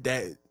that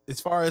as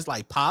far as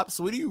like pops?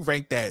 What do you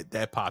rank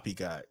that pop he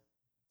got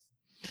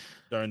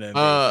during the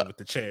invasion with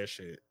the chair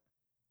shit?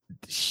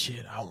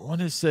 Shit, I want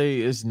to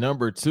say it's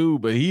number 2,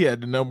 but he had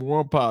the number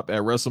 1 pop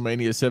at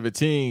WrestleMania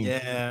 17.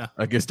 Yeah,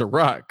 against The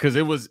Rock, because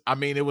it was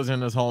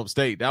in his home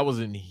state. That was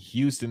in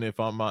Houston,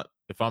 if I'm not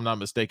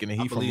mistaken. And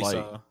he from like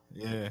so.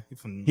 Yeah,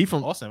 he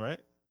from Austin, right?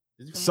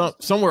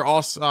 Somewhere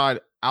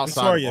outside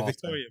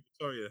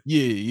Victoria.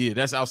 Yeah,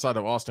 that's outside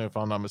of Austin, if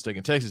I'm not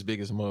mistaken. Texas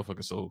big as a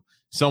motherfucker, so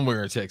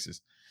somewhere in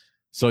Texas.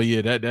 So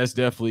yeah, that's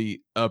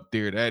definitely up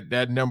there.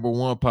 That number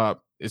 1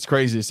 pop. It's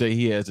crazy to say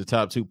he has the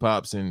top 2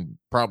 pops in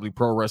probably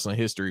pro wrestling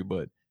history,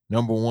 but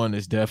number 1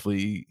 is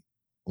definitely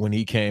when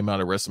he came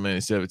out of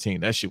WrestleMania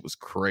 17. That shit was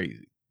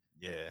crazy.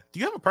 Yeah. Do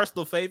you have a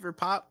personal favorite,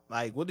 Pop?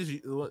 Like,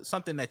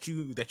 something that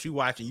you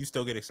watch and you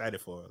still get excited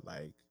for?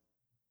 Like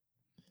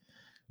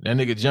That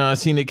nigga John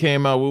Cena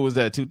came out. What was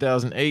that?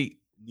 2008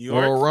 New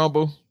York? Royal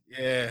Rumble.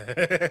 Yeah.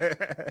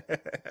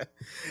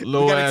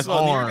 Low ass New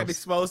York got arms.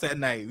 exposed that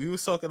night. We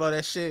was talking all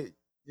that shit.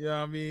 You know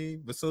what I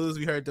mean? But as soon as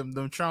we heard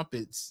them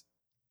trumpets,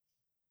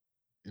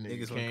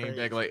 niggas came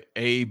back like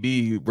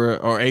AB, bro,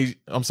 or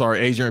I'm sorry,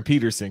 Adrian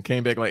Peterson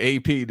came back like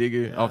AP,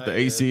 nigga, off the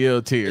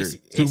ACL tear.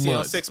 2 ACL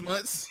months, 6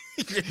 months.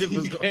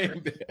 came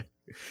back.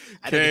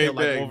 I came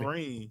back, like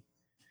Wolverine.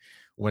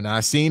 When I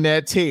seen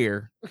that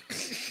tear,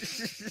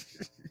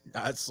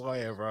 I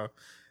swear, bro,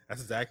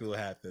 that's exactly what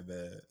happened,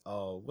 man.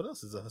 Oh, what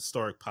else is a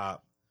historic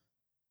pop?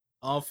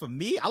 For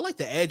me, I like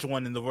the Edge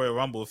one in the Royal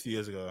Rumble a few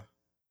years ago.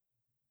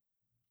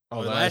 Oh,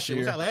 last year?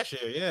 Was that last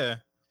year? Yeah,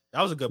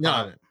 that was a good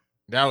pop.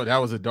 That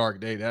was a dark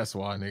day. That's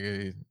why,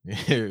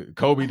 nigga.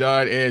 Kobe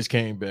died. Edge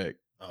came back.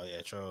 Oh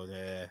yeah, true.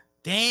 Yeah.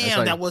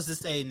 Damn, that was the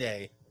same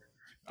day.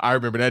 I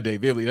remember that day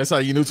vividly. That's how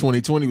you knew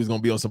 2020 was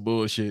gonna be on some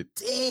bullshit.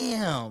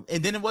 Damn.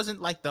 And then it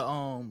wasn't like the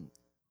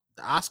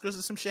Oscars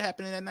or some shit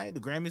happening that night,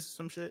 the Grammys or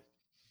some shit.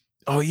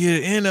 Oh yeah,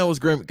 and that was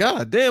Grammy.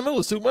 God damn, it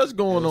was too much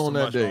going on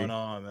that day. Going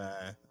on,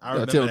 man.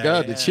 I tell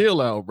God to chill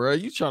out, bro.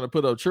 You trying to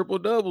put up triple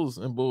doubles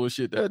and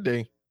bullshit that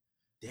day.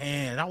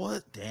 Damn, that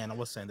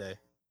was Sunday.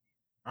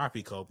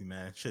 RP Kobe,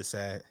 man. Shit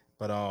sad.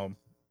 But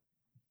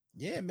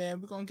yeah,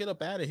 man, we're gonna get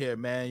up out of here,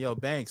 man. Yo,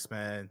 Banks,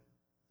 man.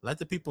 Let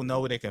the people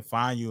know where they can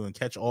find you and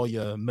catch all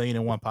your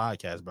 1,000,001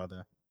 podcasts,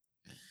 brother.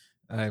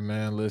 Hey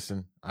man,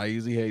 listen. I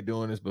usually hate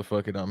doing this, but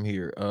fuck it, I'm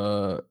here.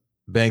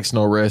 Banks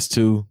No Rest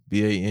 2,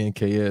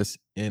 BANKSNOREST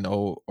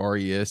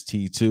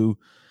 2.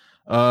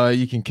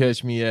 You can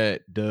catch me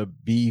at the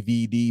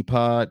BVD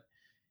Pod,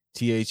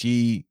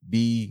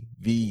 THEBVD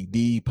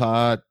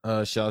Pod.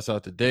 Shouts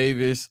out to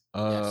Davis.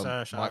 Yes,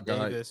 sir. Shout out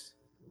Davis.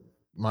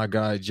 My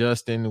guy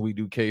Justin. We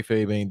do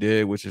Kayfabe Ain't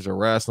Dead, which is a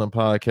wrestling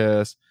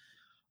podcast.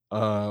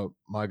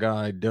 My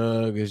guy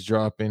Doug is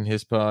dropping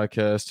his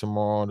podcast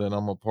tomorrow that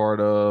I'm a part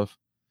of.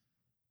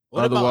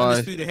 What about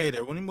Undisputed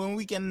Hater? When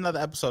we get another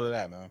episode of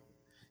that, man?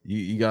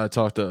 You gotta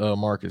talk to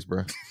Marcus,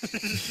 bro.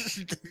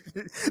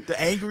 The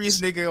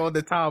angriest nigga on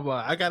the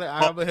timeline. I'm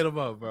gonna hit him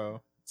up,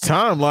 bro.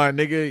 Timeline,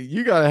 nigga.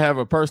 You gotta have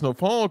a personal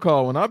phone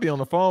call. When I be on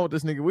the phone with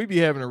this nigga, we be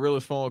having the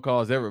realest phone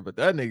calls ever. But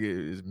that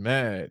nigga is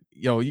mad.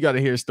 Yo, you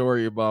gotta hear a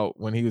story about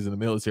when he was in the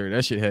military.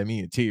 That shit had me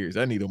in tears.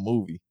 I need a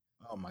movie.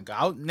 Oh my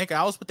god,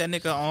 I was with that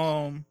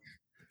nigga.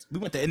 We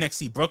went to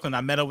NXT Brooklyn.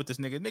 I met up with this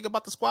nigga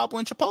about to squabble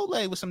in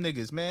Chipotle with some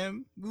niggas,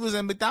 man. We was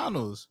in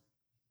McDonald's.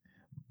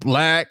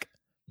 Black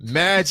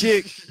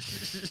Magic.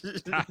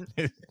 That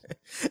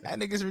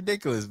nigga's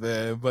ridiculous,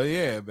 man. But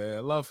yeah, man, I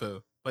love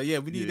him. But yeah,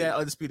 we need that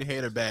Undisputed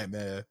Hater back,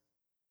 man.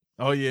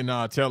 Oh yeah,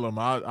 nah, tell him.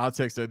 I'll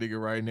text that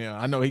nigga right now.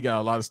 I know he got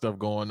a lot of stuff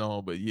going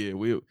on, but yeah,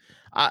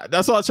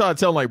 that's what I try to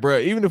tell him. Like, bro,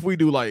 even if we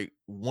do like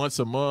once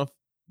a month,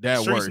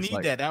 that works. Need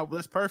like,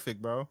 that's perfect,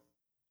 bro.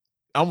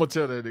 I'm gonna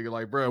tell that nigga,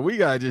 like, bro, we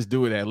gotta just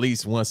do it at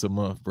least once a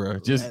month, bro.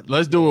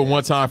 Let's do it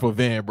one time for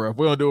Van, bro. If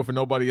we don't do it for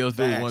nobody else,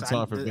 do it one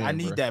time for Van. I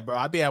need that, bro.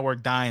 I be at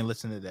work dying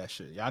listening to that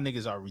shit. Y'all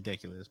niggas are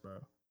ridiculous, bro.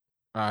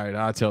 All right,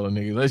 I'll tell a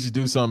nigga. Let's just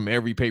do something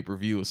every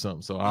pay-per-view or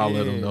something. So I'll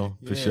let him know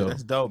for sure.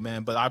 That's dope,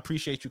 man. But I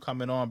appreciate you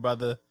coming on,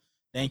 brother.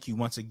 Thank you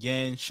once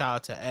again. Shout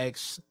out to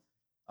X.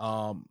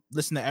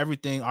 Listen to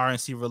everything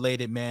RNC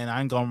related, man.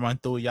 I ain't gonna run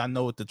through it. Y'all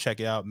know what to check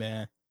it out,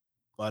 man.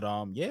 But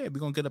yeah, we're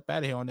gonna get up out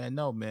of here on that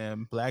note,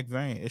 man. Black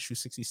Variant, issue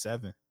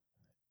 67.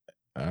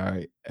 All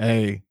right.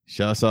 Hey,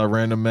 shouts out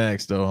Random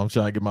Max, though. I'm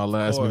trying to get my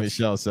last minute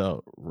shouts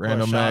out.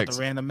 Random Max.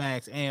 Random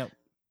Max, Amp.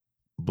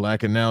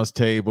 Black Announce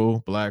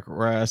Table, Black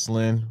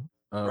Wrestling,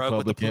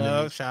 Public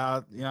Enemy. Shout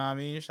out, you know what I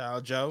mean? Shout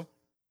out Joe.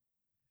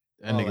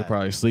 That nigga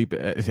probably sleep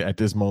at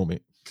this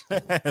moment.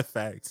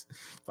 Facts.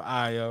 But all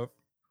right, yo.